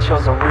instead you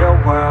chose a real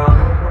world.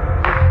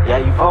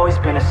 Yeah, you've always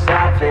been a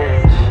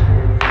savage.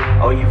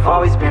 Oh, you've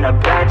always been a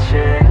bad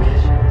chick.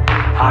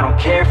 I don't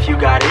care if you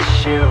got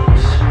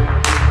issues.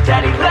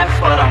 Daddy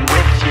left, but I'm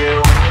with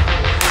you.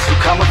 So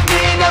come with me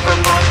and never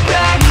look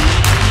back.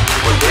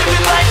 We're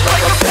living life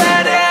like a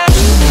badass.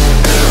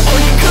 Oh,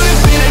 you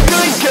could've been a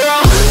good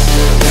girl,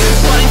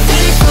 but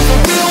instead you chose the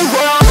real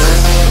world.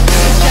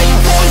 Yeah,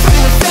 you've always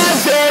been a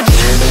savage.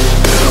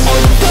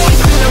 Oh, you've always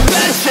been a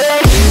bad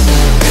chick.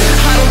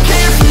 I don't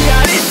care if you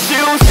got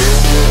issues.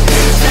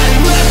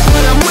 Daddy left,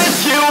 but I'm with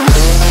you.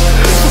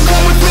 So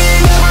come with me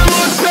and never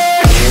look back. We're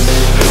living life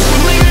like a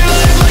badass.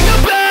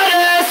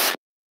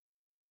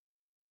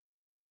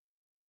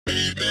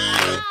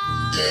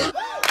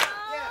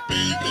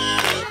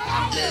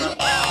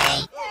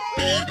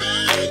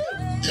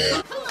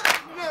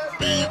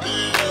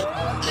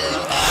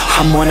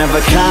 I'm one of a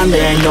kind,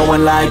 there ain't no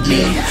one like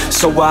me.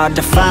 So hard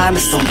to find,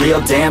 it's the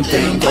real damn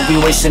thing. Don't be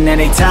wasting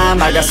any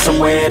time, I got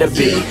somewhere to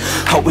be.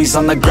 Always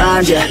on the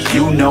grind, yeah,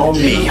 you know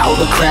me. Hold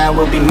the crown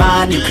will be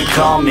mine, you can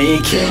call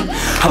me king.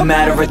 A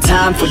matter of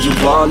time for you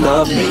all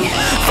love me.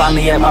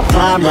 Finally at my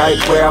prime, right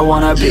where I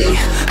wanna be.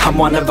 I'm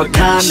one of a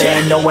kind, there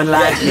ain't no one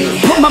like me.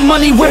 Put my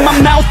money where my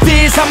mouth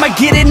is, I'ma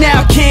get it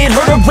now, kid.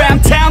 Heard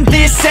around town,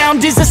 this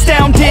sound is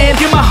astounding.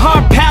 Feel my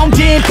heart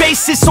pounding,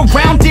 bass is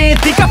surrounding.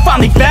 Think I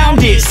finally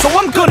found it, so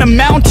I'm gonna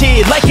mount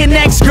it. Like an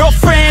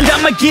ex-girlfriend,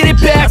 I'ma get it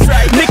back.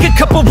 Make a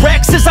couple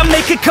racks as I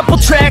make a couple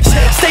tracks.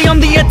 Stay on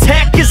the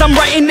attack as I'm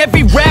writing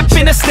every rap.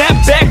 In a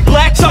snapback,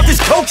 black, off this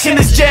coke and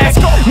this jack.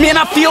 Man,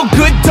 I feel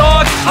good,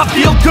 dog, I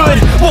feel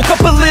good. Woke up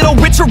a little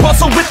richer,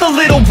 also with a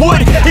little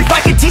wood. If I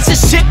could teach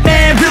this shit,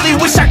 man, really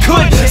wish I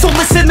could. So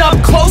listen up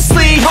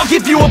closely, I'll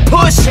give you a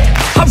push.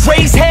 I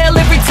raise hell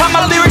every time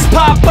my lyrics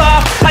pop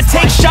up. I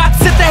take shots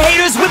at the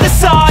haters with a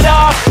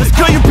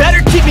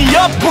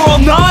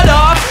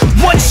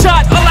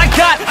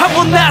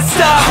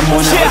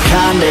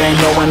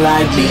ain't no one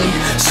like me.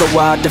 So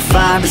hard to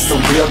find, it's the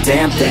real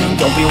damn thing.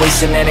 Don't be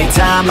wasting any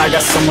time, I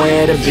got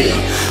somewhere to be.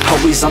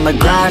 Always on the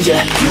grind,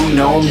 yeah, you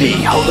know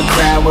me. Hold the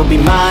crown will be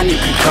mine, you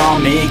can call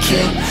me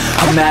king.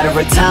 A matter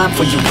of time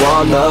for you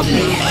all love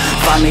me.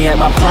 Find me at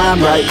my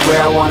prime, right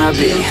where I wanna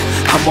be.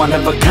 I'm one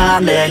of a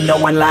kind, there ain't no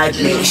one like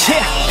me.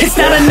 Yeah, it's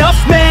not enough,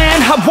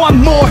 man, I want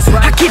more.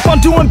 I keep on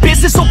doing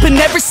business, open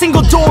every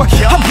single door.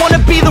 I wanna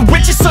be the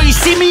richest, so you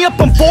see me up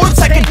on Forbes.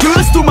 I can do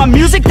this through my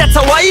music, that's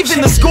how I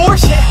even the score.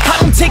 I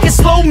don't take it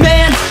slow,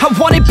 man, I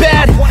want it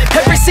bad.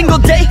 Every single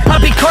day,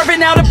 I'll be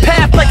carving out a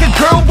path. Like a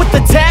girl with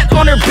a tat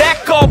on her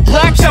back, all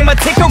black. I'ma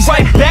take her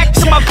right back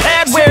to my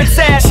pad where it's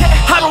at.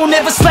 I don't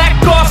ever slack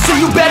off, so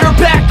you better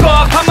back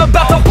off. I'm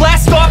about to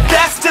blast off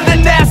faster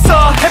than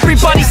NASA.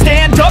 Everybody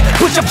stand up,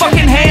 put your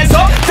fucking hands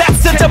up,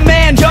 that's the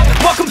demand, yup.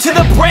 Welcome to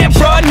the brand,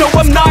 bruh, no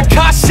I'm not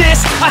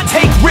cautious. I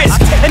take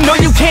risks, and no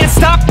you can't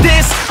stop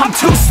this. I'm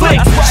too slick,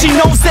 she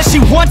knows that she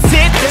wants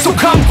it. So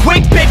come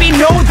quick, baby,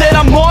 know that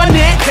I'm on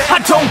it. I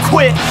don't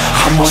quit.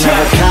 I'm one of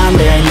a kind,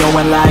 there ain't no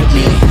one like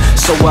me.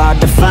 So hard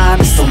to find,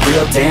 it's the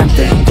real damn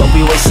thing. Don't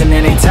be wasting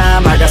any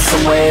time, I got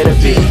somewhere to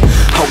be.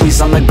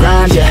 Always on the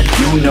grind, yeah,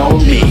 you know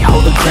me.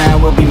 Hold the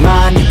crown will be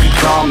mine, you can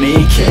call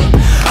me king.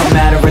 A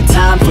matter of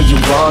time for you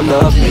all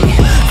love me.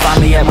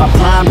 Find me at my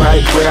prime,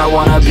 right where I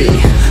wanna be.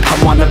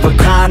 I'm one of a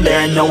kind, there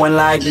ain't no one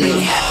like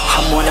me.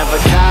 I'm one of a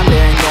kind,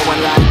 there ain't no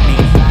one like me.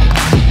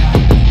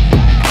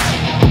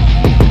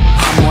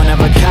 I'm one of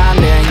a kind,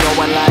 there ain't no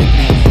one like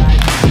me.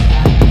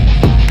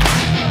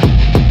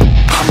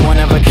 I'm one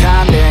of a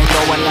kind, there ain't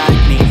no one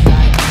like me.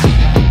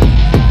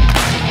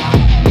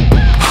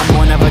 I'm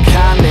one of a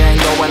kind, there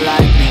ain't no one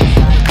like me.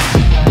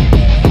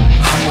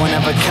 I'm one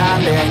of a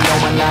kind, there ain't no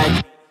one like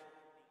me.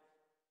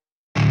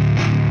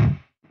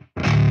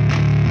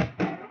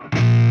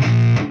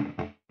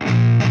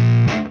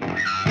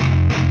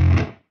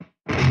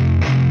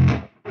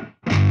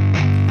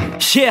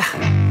 Yeah,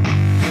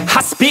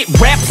 I spit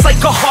raps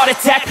like a heart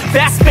attack.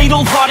 Fast,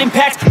 fatal, heart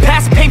impact.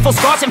 Past painful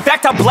scars, in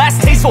fact I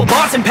blast tasteful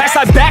bars and packs.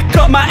 I back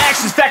up my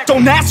actions, fact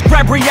don't ask,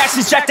 grab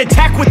reactions. Jacked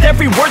attack with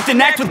every word, then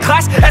act with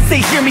class as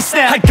they hear me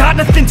snap. I got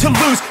nothing to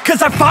lose,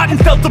 cause I fought and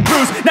felt the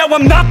bruise. Now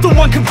I'm not the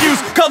one confused,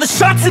 call the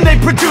shots and they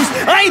produce.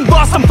 I ain't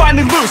lost, I'm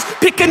finally loose.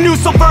 Pick a new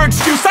silver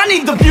excuse, I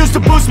need the views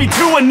to boost me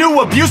to a new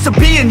abuse of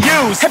being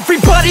used.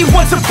 Everybody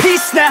wants a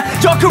piece now,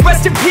 y'all can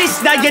rest in peace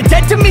now. You're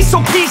dead to me,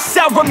 so peace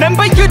out,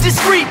 remember you're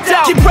discreet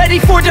out. Get ready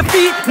for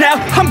defeat now,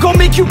 I'm gonna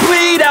make you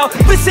bleed out.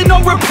 Listen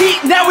on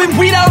repeat now and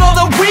weed out all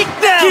the weak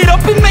now. Get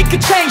up and make a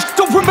change,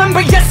 don't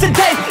remember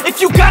yesterday. If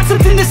you got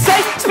something to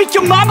say, speak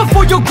your mind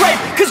before your grave.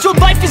 Cause your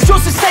life is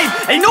yours to save,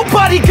 ain't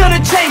nobody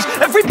gonna change.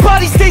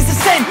 Everybody stays the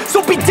same,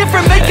 so be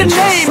different, make a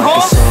name, like huh?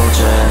 A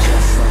soldier,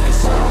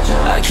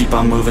 I keep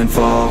on moving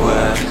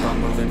forward.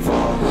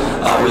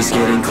 Always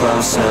getting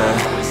closer,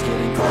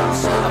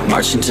 I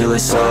march until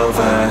it's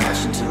over.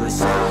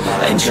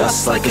 And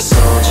just like a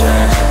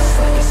soldier,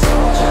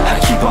 I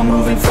keep on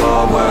moving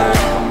forward.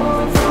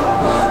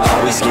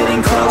 Always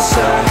getting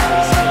closer,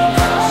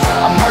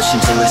 I march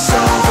until it's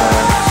over.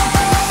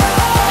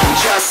 And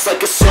just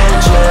like a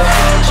soldier,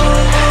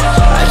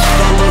 I keep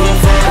on moving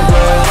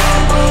forward.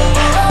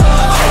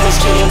 Always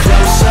getting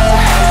closer,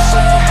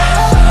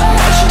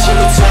 march until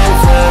it's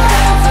over.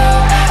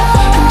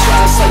 And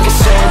just like a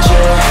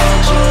soldier,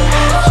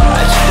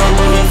 I keep on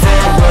moving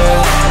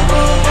forward.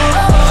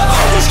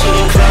 Always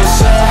getting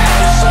closer,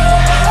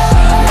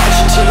 march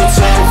until it's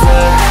over.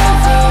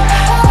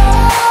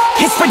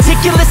 It's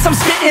ridiculous, I'm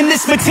spitting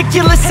this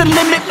meticulous and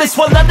limitless,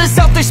 while others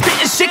out there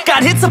spitting shit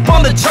got hits up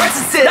on the charts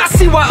and shit. I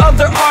see why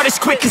other artists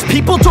quit, cause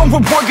people don't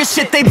reward good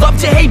shit. They love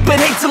to hate but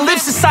hate to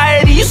live.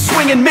 Society, you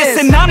swing and miss.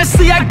 And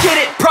honestly I get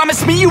it,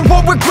 promise me you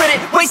won't regret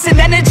it. Wasting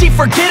energy,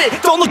 forget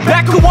it, don't look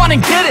back, go on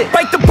and get it.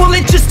 Bite the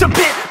bullet just a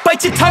bit,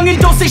 bite your tongue and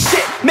don't say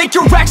shit. Make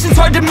your actions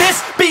hard to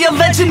miss, be a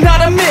legend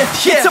not a myth.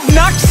 Yeah. It's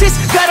obnoxious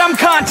that I'm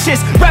conscious,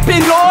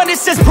 rapping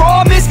honest as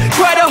promise.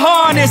 Try to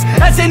harness,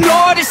 as an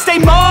artist stay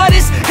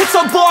modest. It's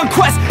a long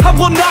quest, I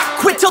will not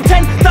quit till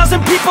 10,000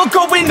 people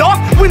going off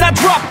when I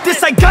drop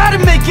this. I gotta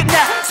make it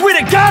now, swear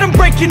to God I'm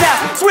breaking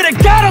out. Swear to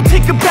God I'll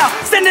take a bow,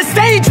 stand the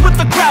stage with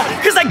the crowd.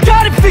 Cause I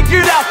got it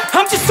figured out,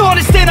 I'm just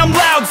honest and I'm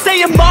loud.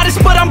 Saying modest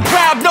but I'm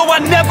proud, no I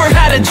never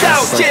had a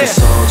doubt. Just like a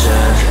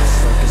soldier,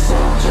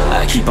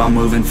 I keep on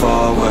moving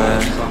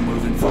forward.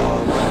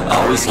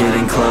 Always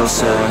getting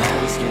closer,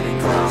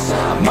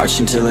 I march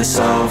until it's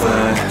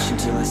over.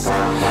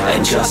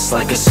 And just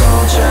like a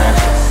soldier,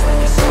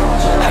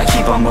 I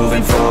keep on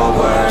moving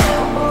forward.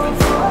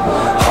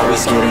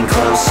 Always getting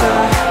closer,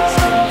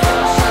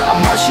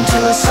 I march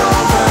until it's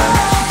over.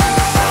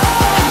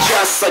 And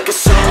just like a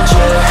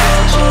soldier,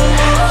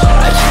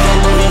 I keep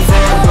on moving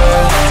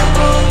forward.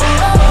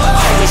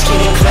 Always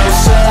getting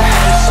closer,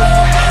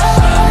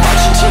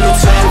 march until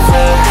it's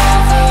over.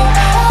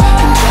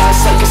 And just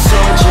like a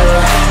soldier,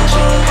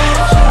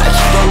 I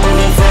keep on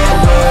moving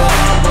forward.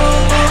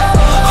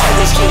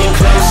 Always getting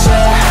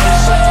closer,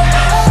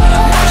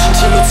 march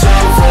until it's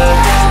over.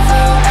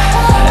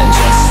 And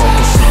just like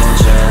a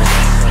soldier,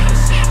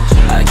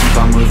 I keep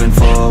on moving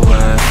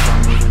forward.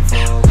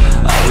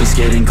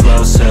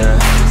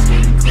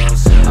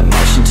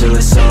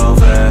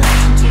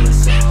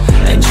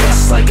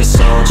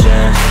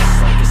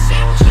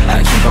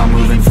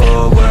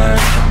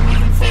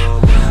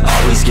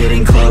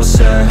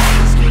 closer.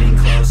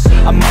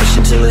 I'm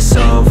marching till it's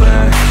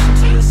over.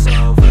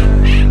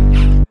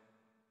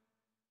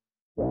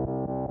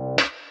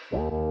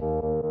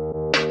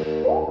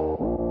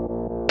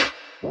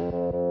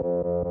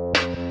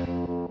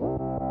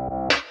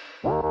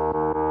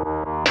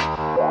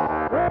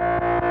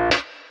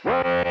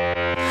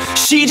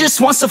 She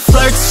just wants to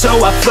flirt, so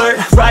I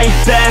flirt right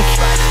back.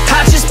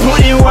 I just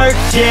put in work,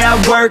 yeah,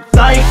 I work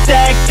like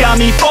that. Got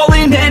me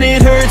falling and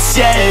it hurts,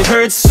 yeah, it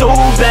hurts so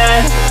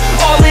bad.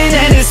 All in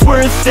and it's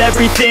worth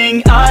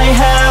everything I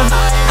have.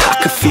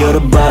 I could feel the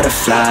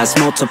butterflies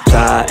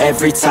multiply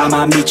every time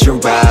I meet your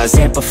eyes.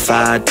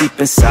 Amplify deep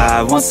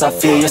inside once I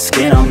feel your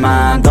skin on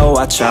mine. Though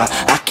I try,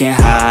 I can't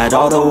hide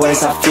all the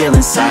ways I feel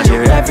inside.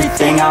 You're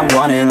everything I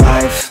want in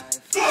life.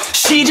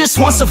 She just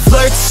wants to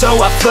flirt, so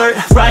I flirt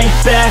right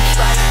back.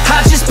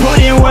 I just put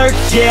in work,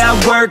 yeah,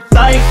 I work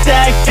like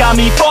that. Got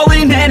me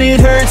falling and it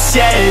hurts,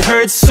 yeah, it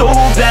hurts so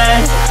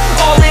bad.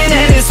 All in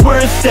and it's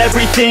worth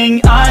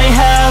everything I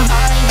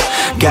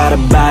have. Got a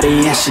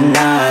body and she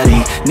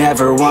naughty,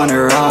 never want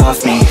her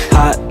off me.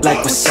 Hot like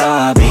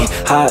wasabi,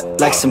 hot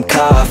like some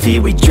coffee.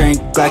 We drink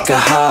like a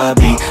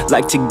hobby,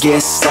 like to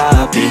get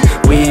sloppy.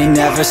 We ain't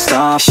never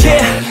stopping.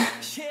 Yeah.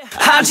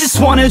 I just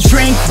wanna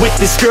drink with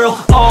this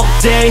girl all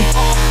day.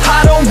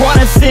 I don't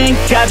wanna think,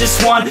 I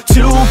just want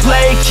to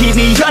play. Keep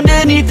me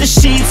underneath the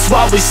sheets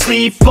while we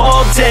sleep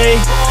all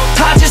day.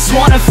 I just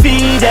wanna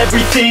feed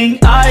everything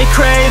I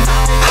crave.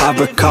 I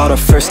recall the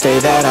first day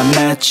that I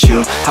met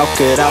you. How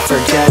could I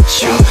forget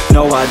you?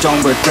 No, I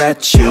don't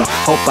regret you.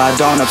 Hope I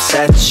don't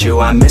upset you.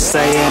 I miss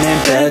laying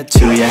in bed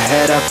too. Your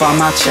head up on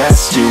my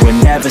chest. You were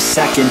never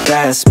second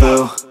best,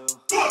 boo.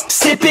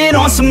 Sipping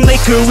on some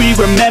liquor, we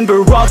remember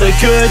all the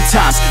good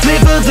times.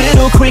 Live a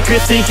little quicker,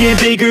 thinking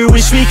bigger,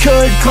 wish we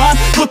could climb.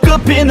 Look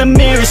up in the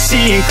mirror,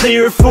 seeing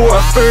clear for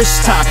our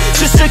first time.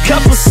 Just a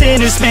couple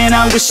sinners, man,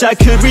 I wish I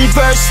could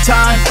reverse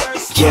time.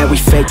 Yeah, we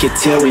fake it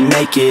till we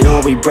make it,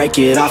 or we break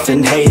it off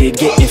and hate it.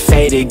 Getting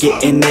faded,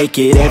 getting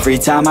naked, every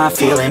time I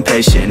feel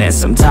impatient. And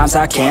sometimes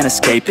I can't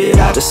escape it,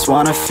 I just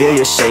wanna feel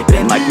you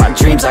shaping. Like my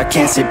dreams, I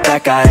can't sit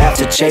back, I have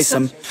to chase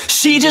them.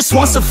 She just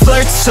wants to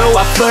flirt, so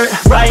I flirt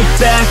right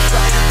back.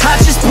 I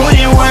just put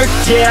in work,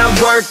 yeah, I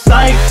work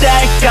like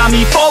that. Got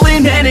me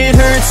falling and it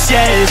hurts,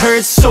 yeah, it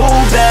hurts so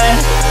bad.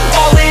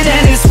 All in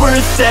and it's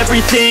worth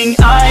everything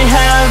I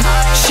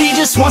have. She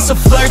just wants to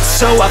flirt,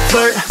 so I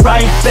flirt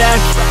right back.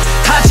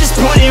 I just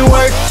put in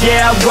work,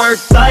 yeah, I work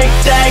like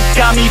that.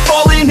 Got me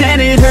falling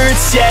and it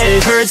hurts, yeah,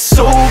 it hurts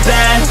so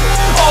bad.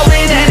 All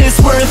in and it's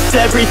worth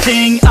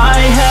everything I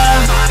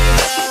have.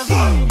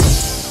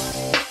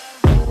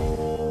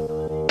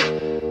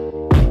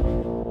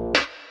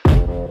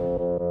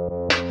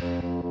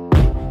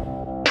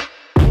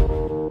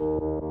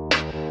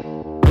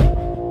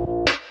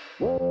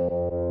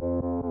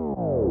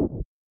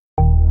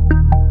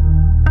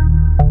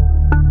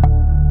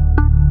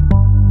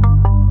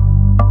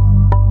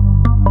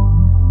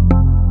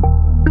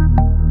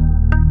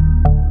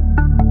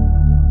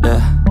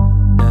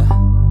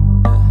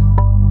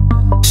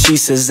 She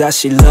says that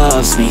she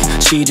loves me,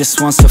 she just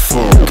wants to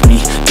fuck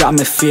me. Got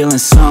me feeling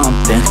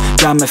something,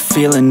 got me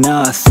feeling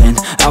nothing.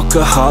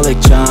 Alcoholic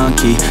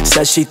junkie,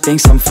 says she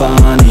thinks I'm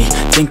funny.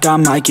 Think I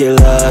might get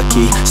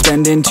lucky,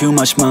 spending too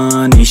much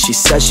money. She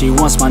says she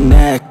wants my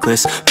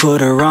necklace,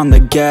 put her on the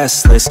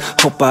guest list.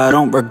 Hope I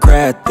don't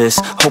regret this,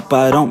 hope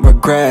I don't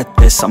regret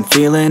this. I'm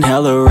feeling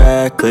hella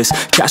reckless,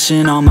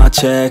 cashing all my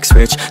checks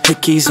rich.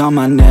 Hickeys on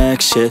my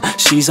neck, shit,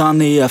 she's on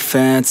the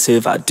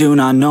offensive. I do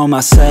not know my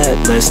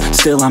set list,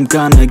 still I'm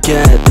gonna get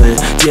lit.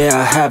 Yeah,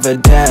 I have a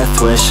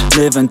death wish,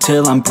 live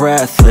until I'm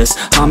breathless.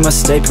 I'ma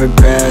stay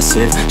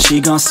progressive,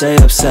 she gon' stay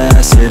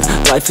obsessive.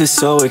 Life is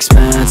so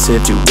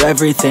expensive, do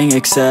everything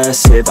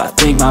excessive. I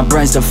think my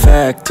brain's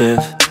defective,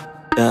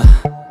 yeah.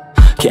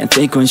 Can't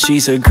think when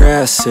she's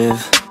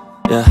aggressive,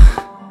 yeah.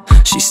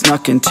 She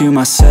snuck into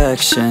my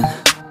section,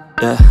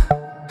 yeah.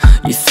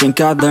 You think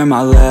I'd learn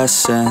my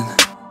lesson,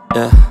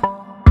 yeah.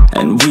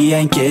 And we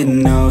ain't getting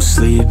no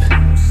sleep.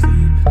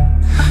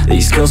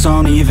 These girls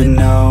don't even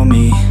know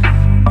me.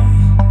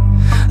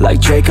 Like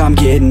Drake, I'm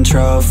getting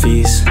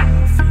trophies.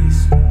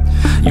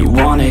 You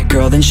want it,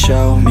 girl, then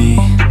show me,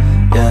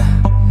 yeah.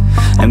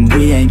 And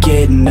we ain't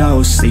getting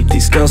no sleep.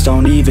 These girls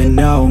don't even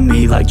know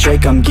me. Like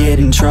Drake, I'm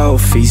getting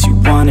trophies. You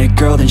want it,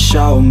 girl, then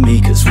show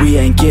me. Cause we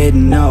ain't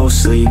getting no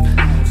sleep,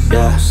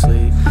 yeah.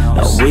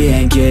 No, we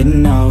ain't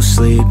getting no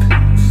sleep,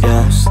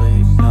 yeah.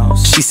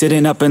 She's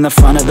sitting up in the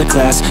front of the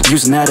class,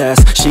 using that ass,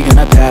 she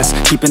gonna pass.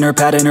 Keeping her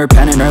pad and her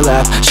pen in her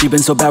lap. She been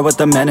so bad with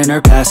the men in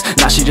her past.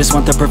 Now she just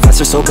want the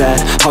professor so bad.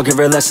 I'll give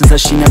her lessons that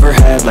she never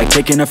had, like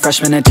taking a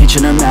freshman and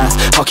teaching her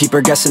math. I'll keep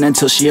her guessing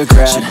until she a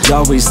grad. She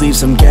always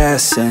leaves them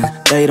guessing,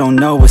 they don't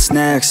know what's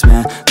next,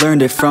 man.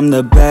 Learned it from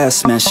the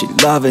best, man. She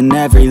loving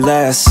every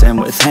lesson,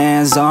 with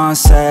hands-on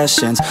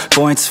sessions,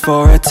 points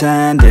for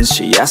attendance.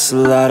 She asks a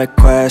lot of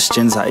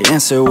questions, I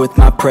answer with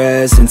my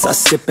presence. I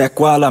sit back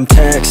while I'm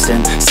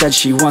texting, said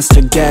she wants wants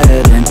to get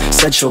in.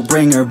 Said she'll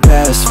bring her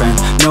best friend.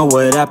 Know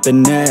what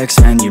happened next,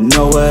 man. You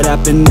know what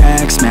happened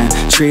next, man.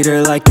 Treat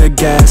her like a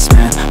guest,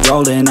 man.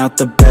 Rolling out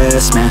the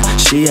best, man.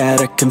 She had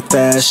a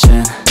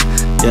confession,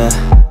 yeah.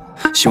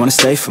 She wanna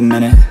stay for a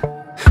minute.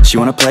 She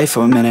wanna play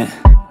for a minute.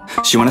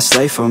 She wanna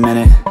slay for a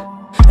minute.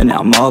 And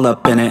now I'm all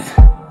up in it.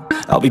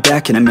 I'll be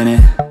back in a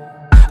minute.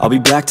 I'll be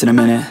back in a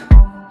minute.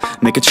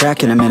 Make a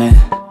track in a minute.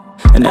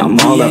 And now I'm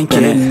all up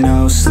in it.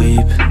 No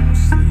sleep.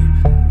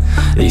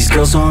 These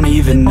girls don't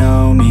even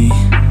know me.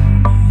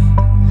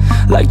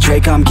 Like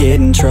Drake, I'm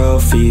getting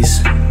trophies.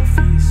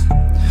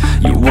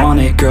 You want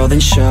it, girl, then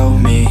show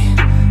me,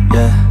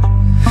 yeah.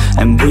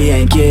 And we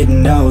ain't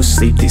getting no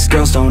sleep. These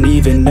girls don't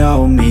even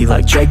know me.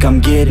 Like Drake, I'm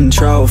getting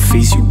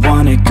trophies. You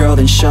want it, girl,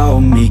 then show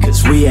me.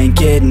 Cause we ain't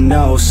getting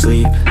no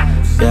sleep,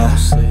 yeah.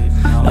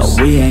 No,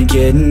 we ain't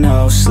getting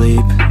no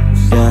sleep,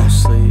 yeah.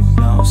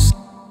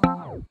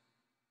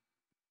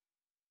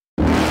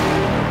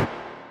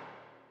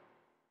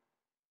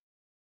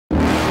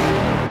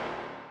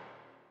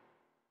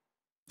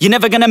 You're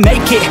never gonna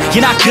make it,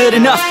 you're not good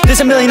enough.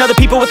 There's a million other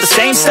people with the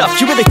same stuff.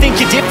 You really think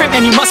you're different?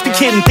 Man, you must be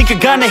kidding. Think you're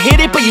gonna hit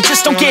it, but you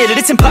just don't get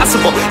it. It's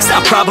impossible, it's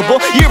not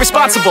probable, you're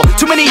irresponsible.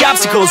 Too many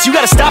obstacles, you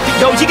gotta stop it,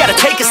 yo. You gotta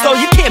take it slow,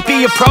 you can't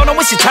be a pro. Don't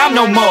waste your time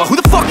no more. Who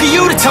the fuck are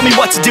you to tell me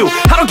what to do?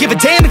 I don't give a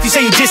damn if you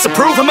say you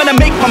disapprove. I'm gonna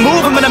make my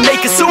move, I'm gonna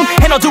make it soon.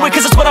 And I'll do it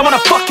cause it's what I wanna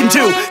fucking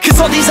do.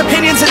 Cause all these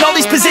opinions and all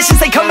these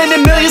positions, they come in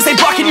millions, they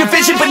blocking your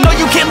vision. But no,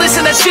 you can't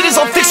listen, that shit is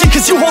all fiction.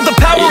 Cause you hold the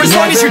power as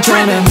long as you're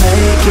dreaming.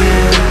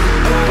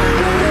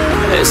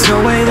 There's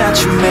no way that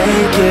you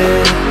make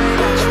it.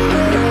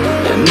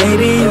 And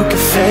maybe you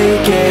can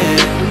fake it,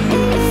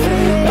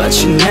 but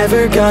you're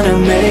never gonna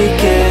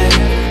make it.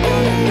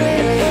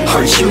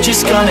 Aren't you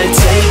just gonna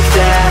take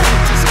that?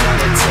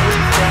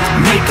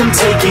 Make them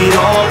take it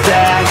all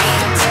back.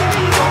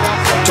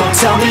 Don't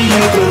tell me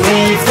you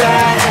believe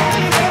that.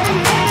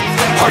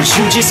 Aren't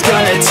you just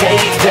gonna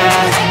take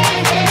that?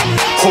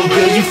 Or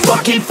will you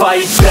fucking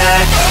fight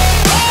back?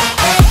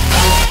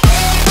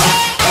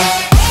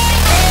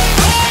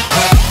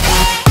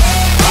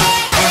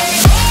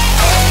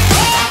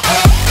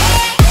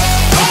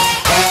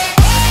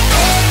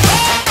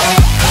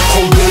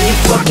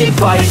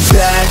 Fight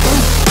back.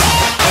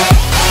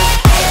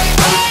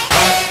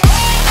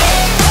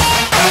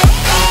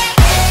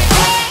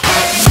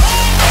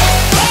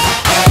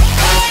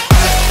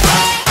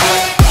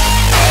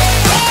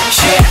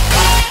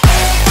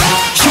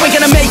 You ain't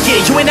gonna make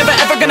it, you ain't never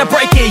ever gonna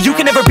break it. You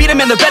can never beat them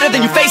and they're better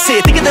than you face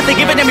it. Thinking that they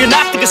give a damn, you're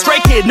not thinking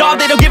straight, kid. No,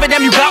 they don't give a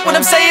damn, you got what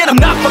I'm saying?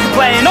 I'm not fucking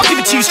playing, I'll give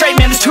it to you straight,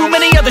 man. There's too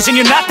many others and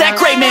you're not that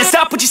great, man.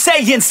 Stop what you're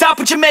saying, stop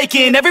what you're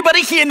making.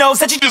 Everybody here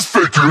knows that you just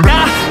faking.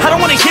 Nah, I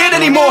don't wanna hear it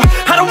anymore,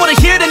 I don't wanna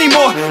hear it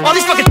anymore. All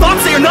these fucking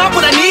thoughts, they are not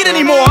what I need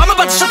anymore. I'm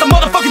about to shut the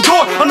motherfucking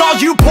door on all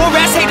you poor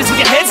ass haters with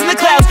your heads in the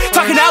clouds,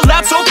 talking out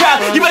loud so proud.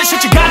 You better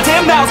shut your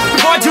goddamn mouth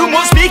before I do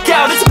more, speak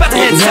out. It's about to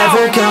head south.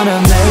 You're never gonna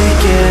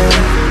make it.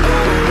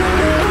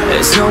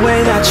 There's no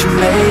way that you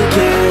make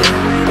it.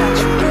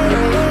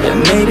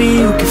 And maybe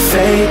you can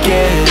fake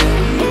it,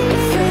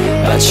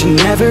 but you're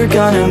never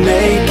gonna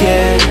make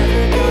it.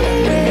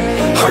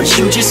 Aren't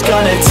you just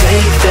gonna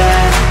take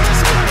that?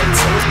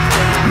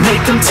 Make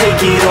them take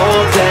it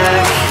all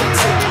back.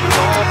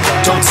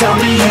 Don't tell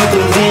me you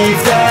believe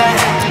that.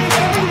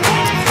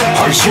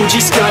 Aren't you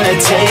just gonna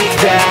take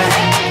that?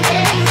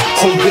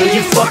 Or will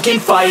you fucking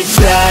fight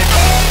back?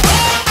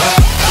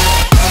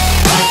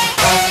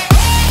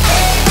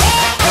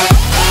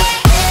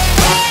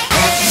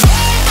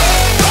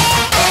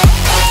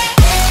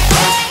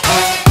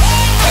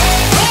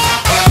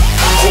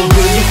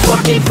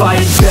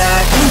 Fight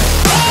back.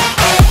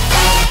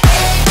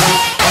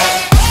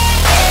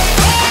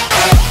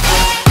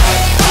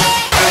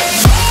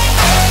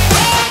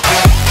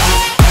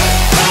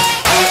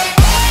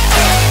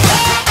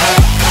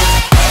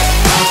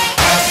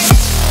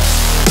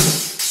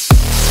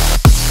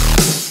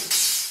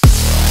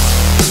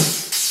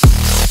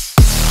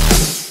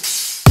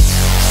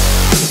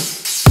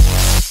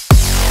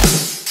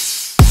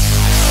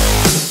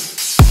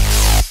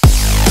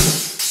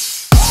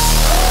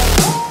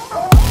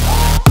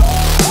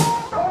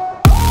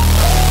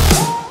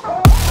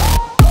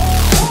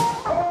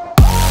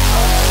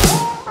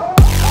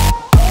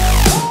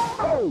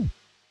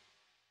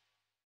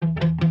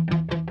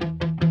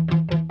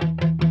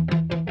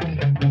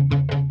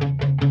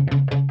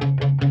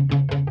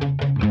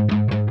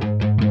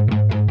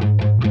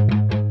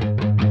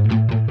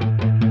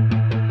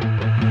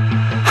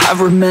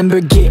 I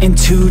remember getting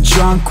too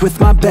drunk with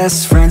my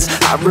best friends.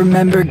 I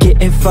remember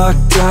getting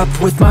fucked up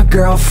with my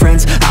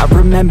girlfriends. I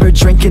remember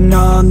drinking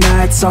all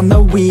nights on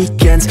the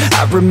weekends.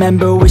 I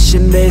remember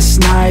wishing this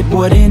night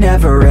wouldn't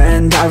ever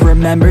end. I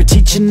remember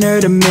teaching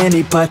her to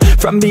mini putt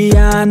from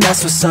beyond,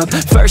 that's what's up.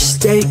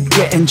 First date,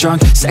 getting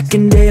drunk.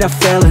 Second date, I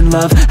fell in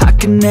love. I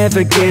can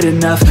never get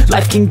enough.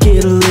 Life can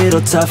get a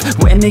little tough.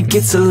 When it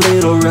gets a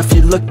little rough,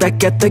 you look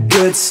back at the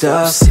good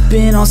stuff.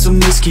 Sipping on some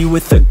whiskey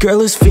with a girl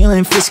who's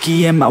feeling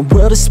frisky, and my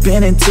world is spinning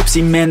feeling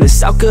tipsy, man,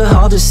 this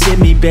alcohol just hit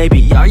me,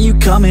 baby. Are you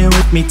coming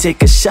with me?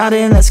 Take a shot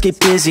and let's get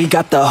busy.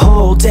 Got the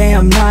whole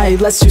damn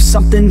night, let's do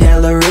something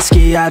hella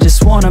risky. I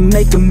just wanna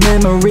make a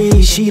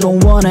memory, she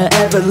don't wanna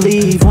ever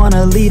leave.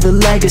 Wanna leave a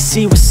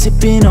legacy, we're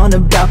sipping on the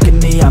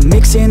balcony. I'm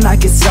mixing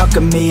like it's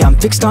alchemy, I'm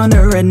fixed on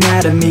her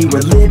anatomy.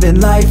 We're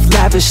living life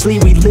lavishly,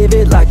 we live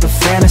it like a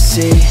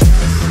fantasy.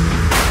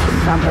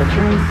 Sometimes I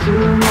drink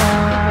too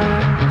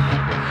much,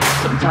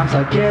 sometimes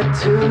I get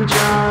too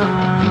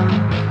drunk,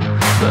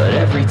 but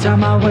every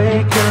time I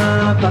wake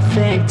up, I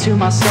think to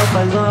myself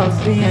I love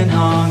being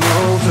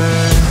hungover.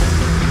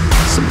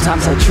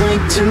 Sometimes I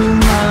drink too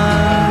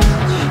much,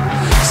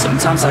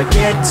 sometimes I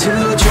get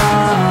too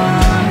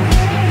drunk,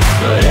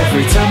 but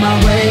every time I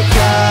wake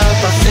up,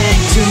 I think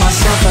to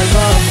myself I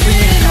love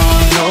being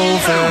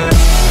hungover.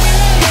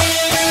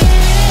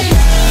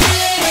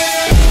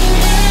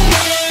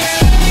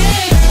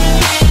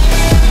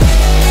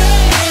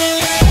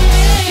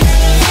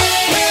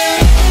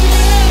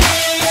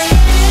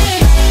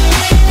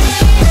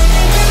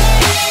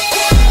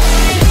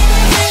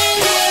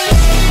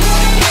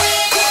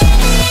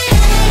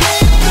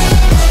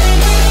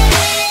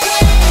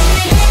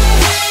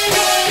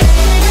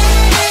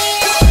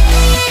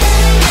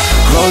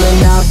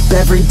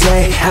 Every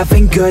day,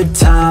 having good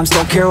times,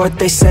 don't care what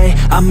they say,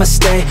 I'ma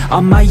stay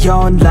on my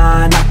own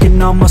line. I can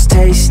almost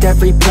taste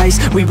every place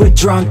we were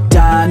drunk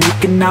down. You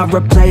cannot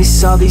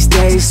replace all these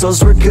days,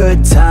 those were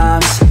good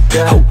times.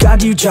 Oh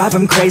God, you drive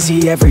them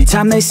crazy every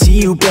time they see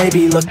you,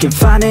 baby. Looking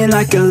fine and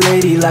like a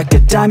lady, like a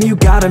dime you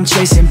got them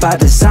chasing. By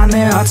design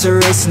their hearts are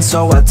racing,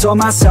 so I told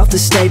myself the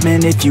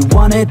statement: if you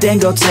want it, then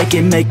go take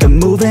it. Make a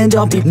move and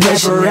don't be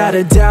patient. Never had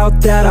a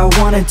doubt that I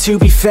wanted to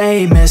be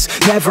famous.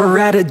 Never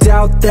had a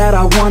doubt that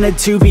I wanted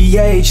to be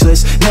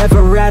ageless.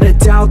 Never had a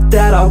doubt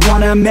that I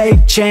wanna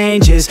make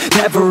changes.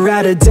 Never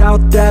had a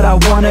doubt that I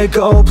wanna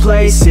go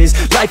places.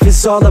 Life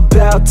is all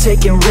about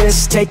taking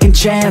risks, taking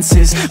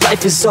chances.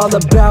 Life is all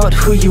about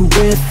who you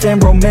with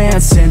and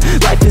romancing.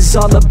 Life is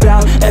all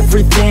about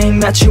everything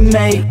that you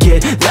make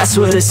it. That's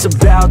what it's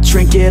about.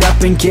 Drink it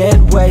up and get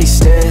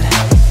wasted.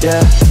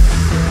 Yeah.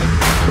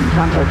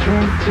 Sometimes I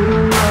drink too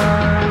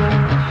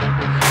much,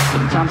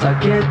 sometimes I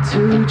get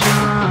too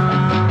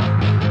drunk,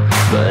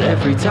 but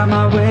every time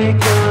I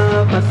wake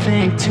up, I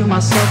think to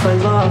myself I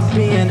love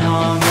being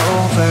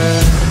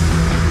hungover.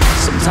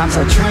 Sometimes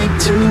I drink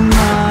too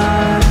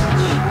much,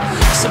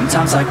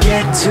 sometimes I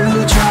get too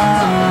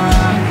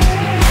drunk,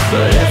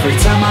 but every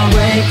time I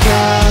wake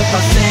up,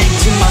 I think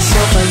to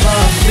myself I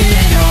love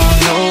being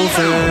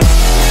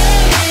hungover.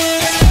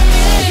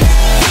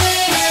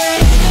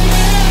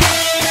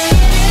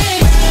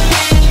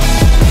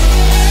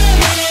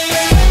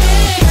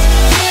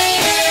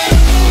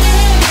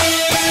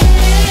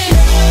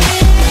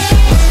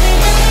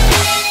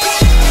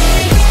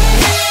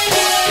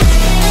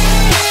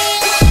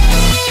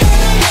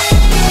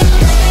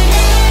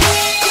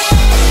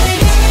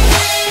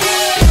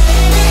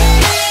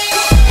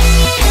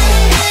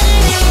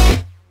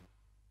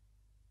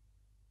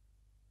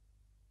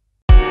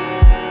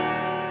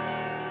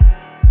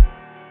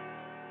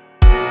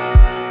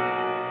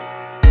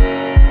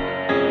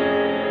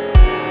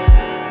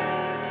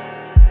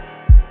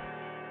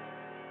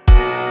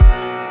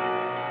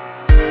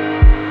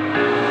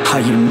 I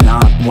am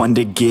not one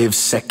to give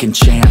second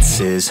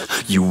chances.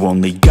 You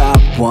only got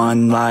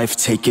one life,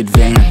 take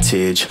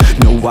advantage.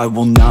 No, I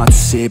will not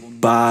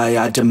sit by,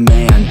 I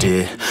demand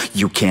it.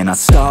 You cannot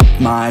stop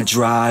my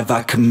drive,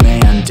 I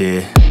command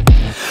it.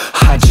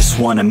 I just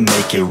wanna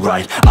make it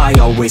right, I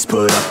always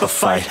put up a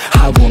fight.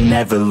 I will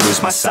never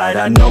lose my sight,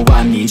 I know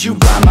I need you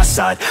by my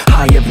side.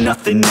 I have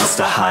nothing else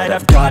to hide,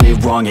 I've got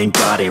it wrong and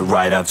got it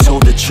right. I've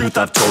told the truth,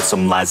 I've told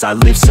some lies. I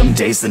live some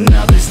days and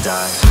others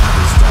die.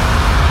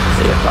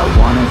 If I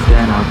want it,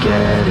 then I'll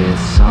get it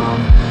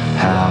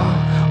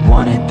somehow.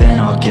 Want it, then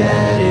I'll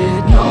get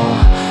it, no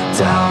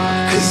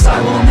doubt. Cause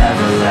I will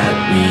never let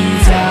me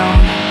down.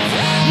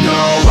 No,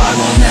 I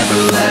will never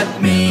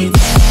let me down.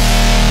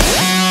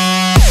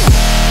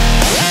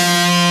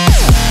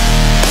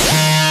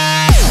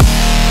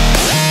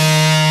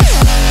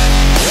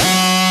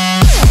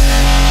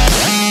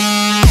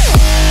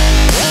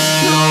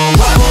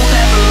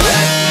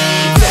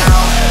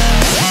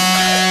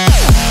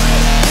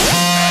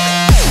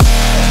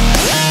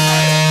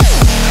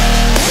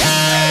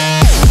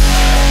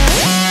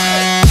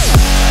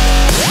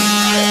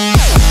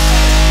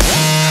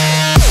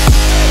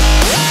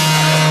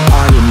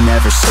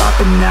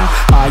 Stopping now,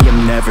 I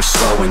am never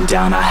slowing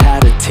down. I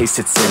had a taste,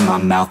 it's in my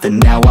mouth, and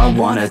now I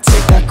wanna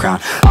take that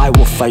crown. I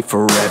will fight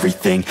for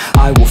everything,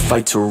 I will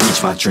fight to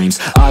reach my dreams.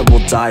 I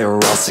will die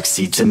or I'll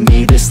succeed, to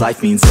me this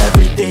life means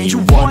everything. You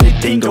want it,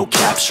 then go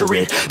capture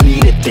it.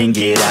 Need it, then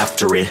get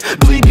after it.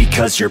 Bleed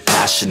because you're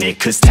passionate,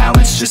 cause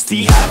talent's just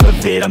the half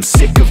of it. I'm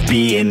sick of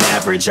being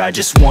average, I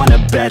just want a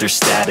better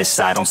status.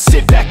 I don't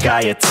sit back,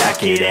 I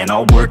attack it, and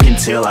I'll work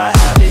until I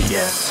have it,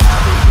 yeah.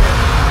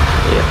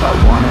 If I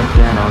want it,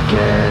 then I'll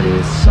get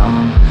it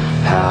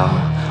somehow.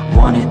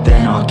 Want it,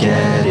 then I'll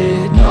get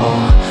it, no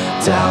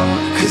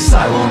doubt. Cause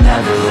I will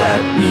never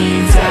let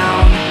me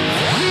down.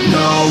 No,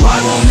 I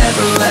won't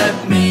ever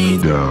let me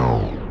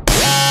down.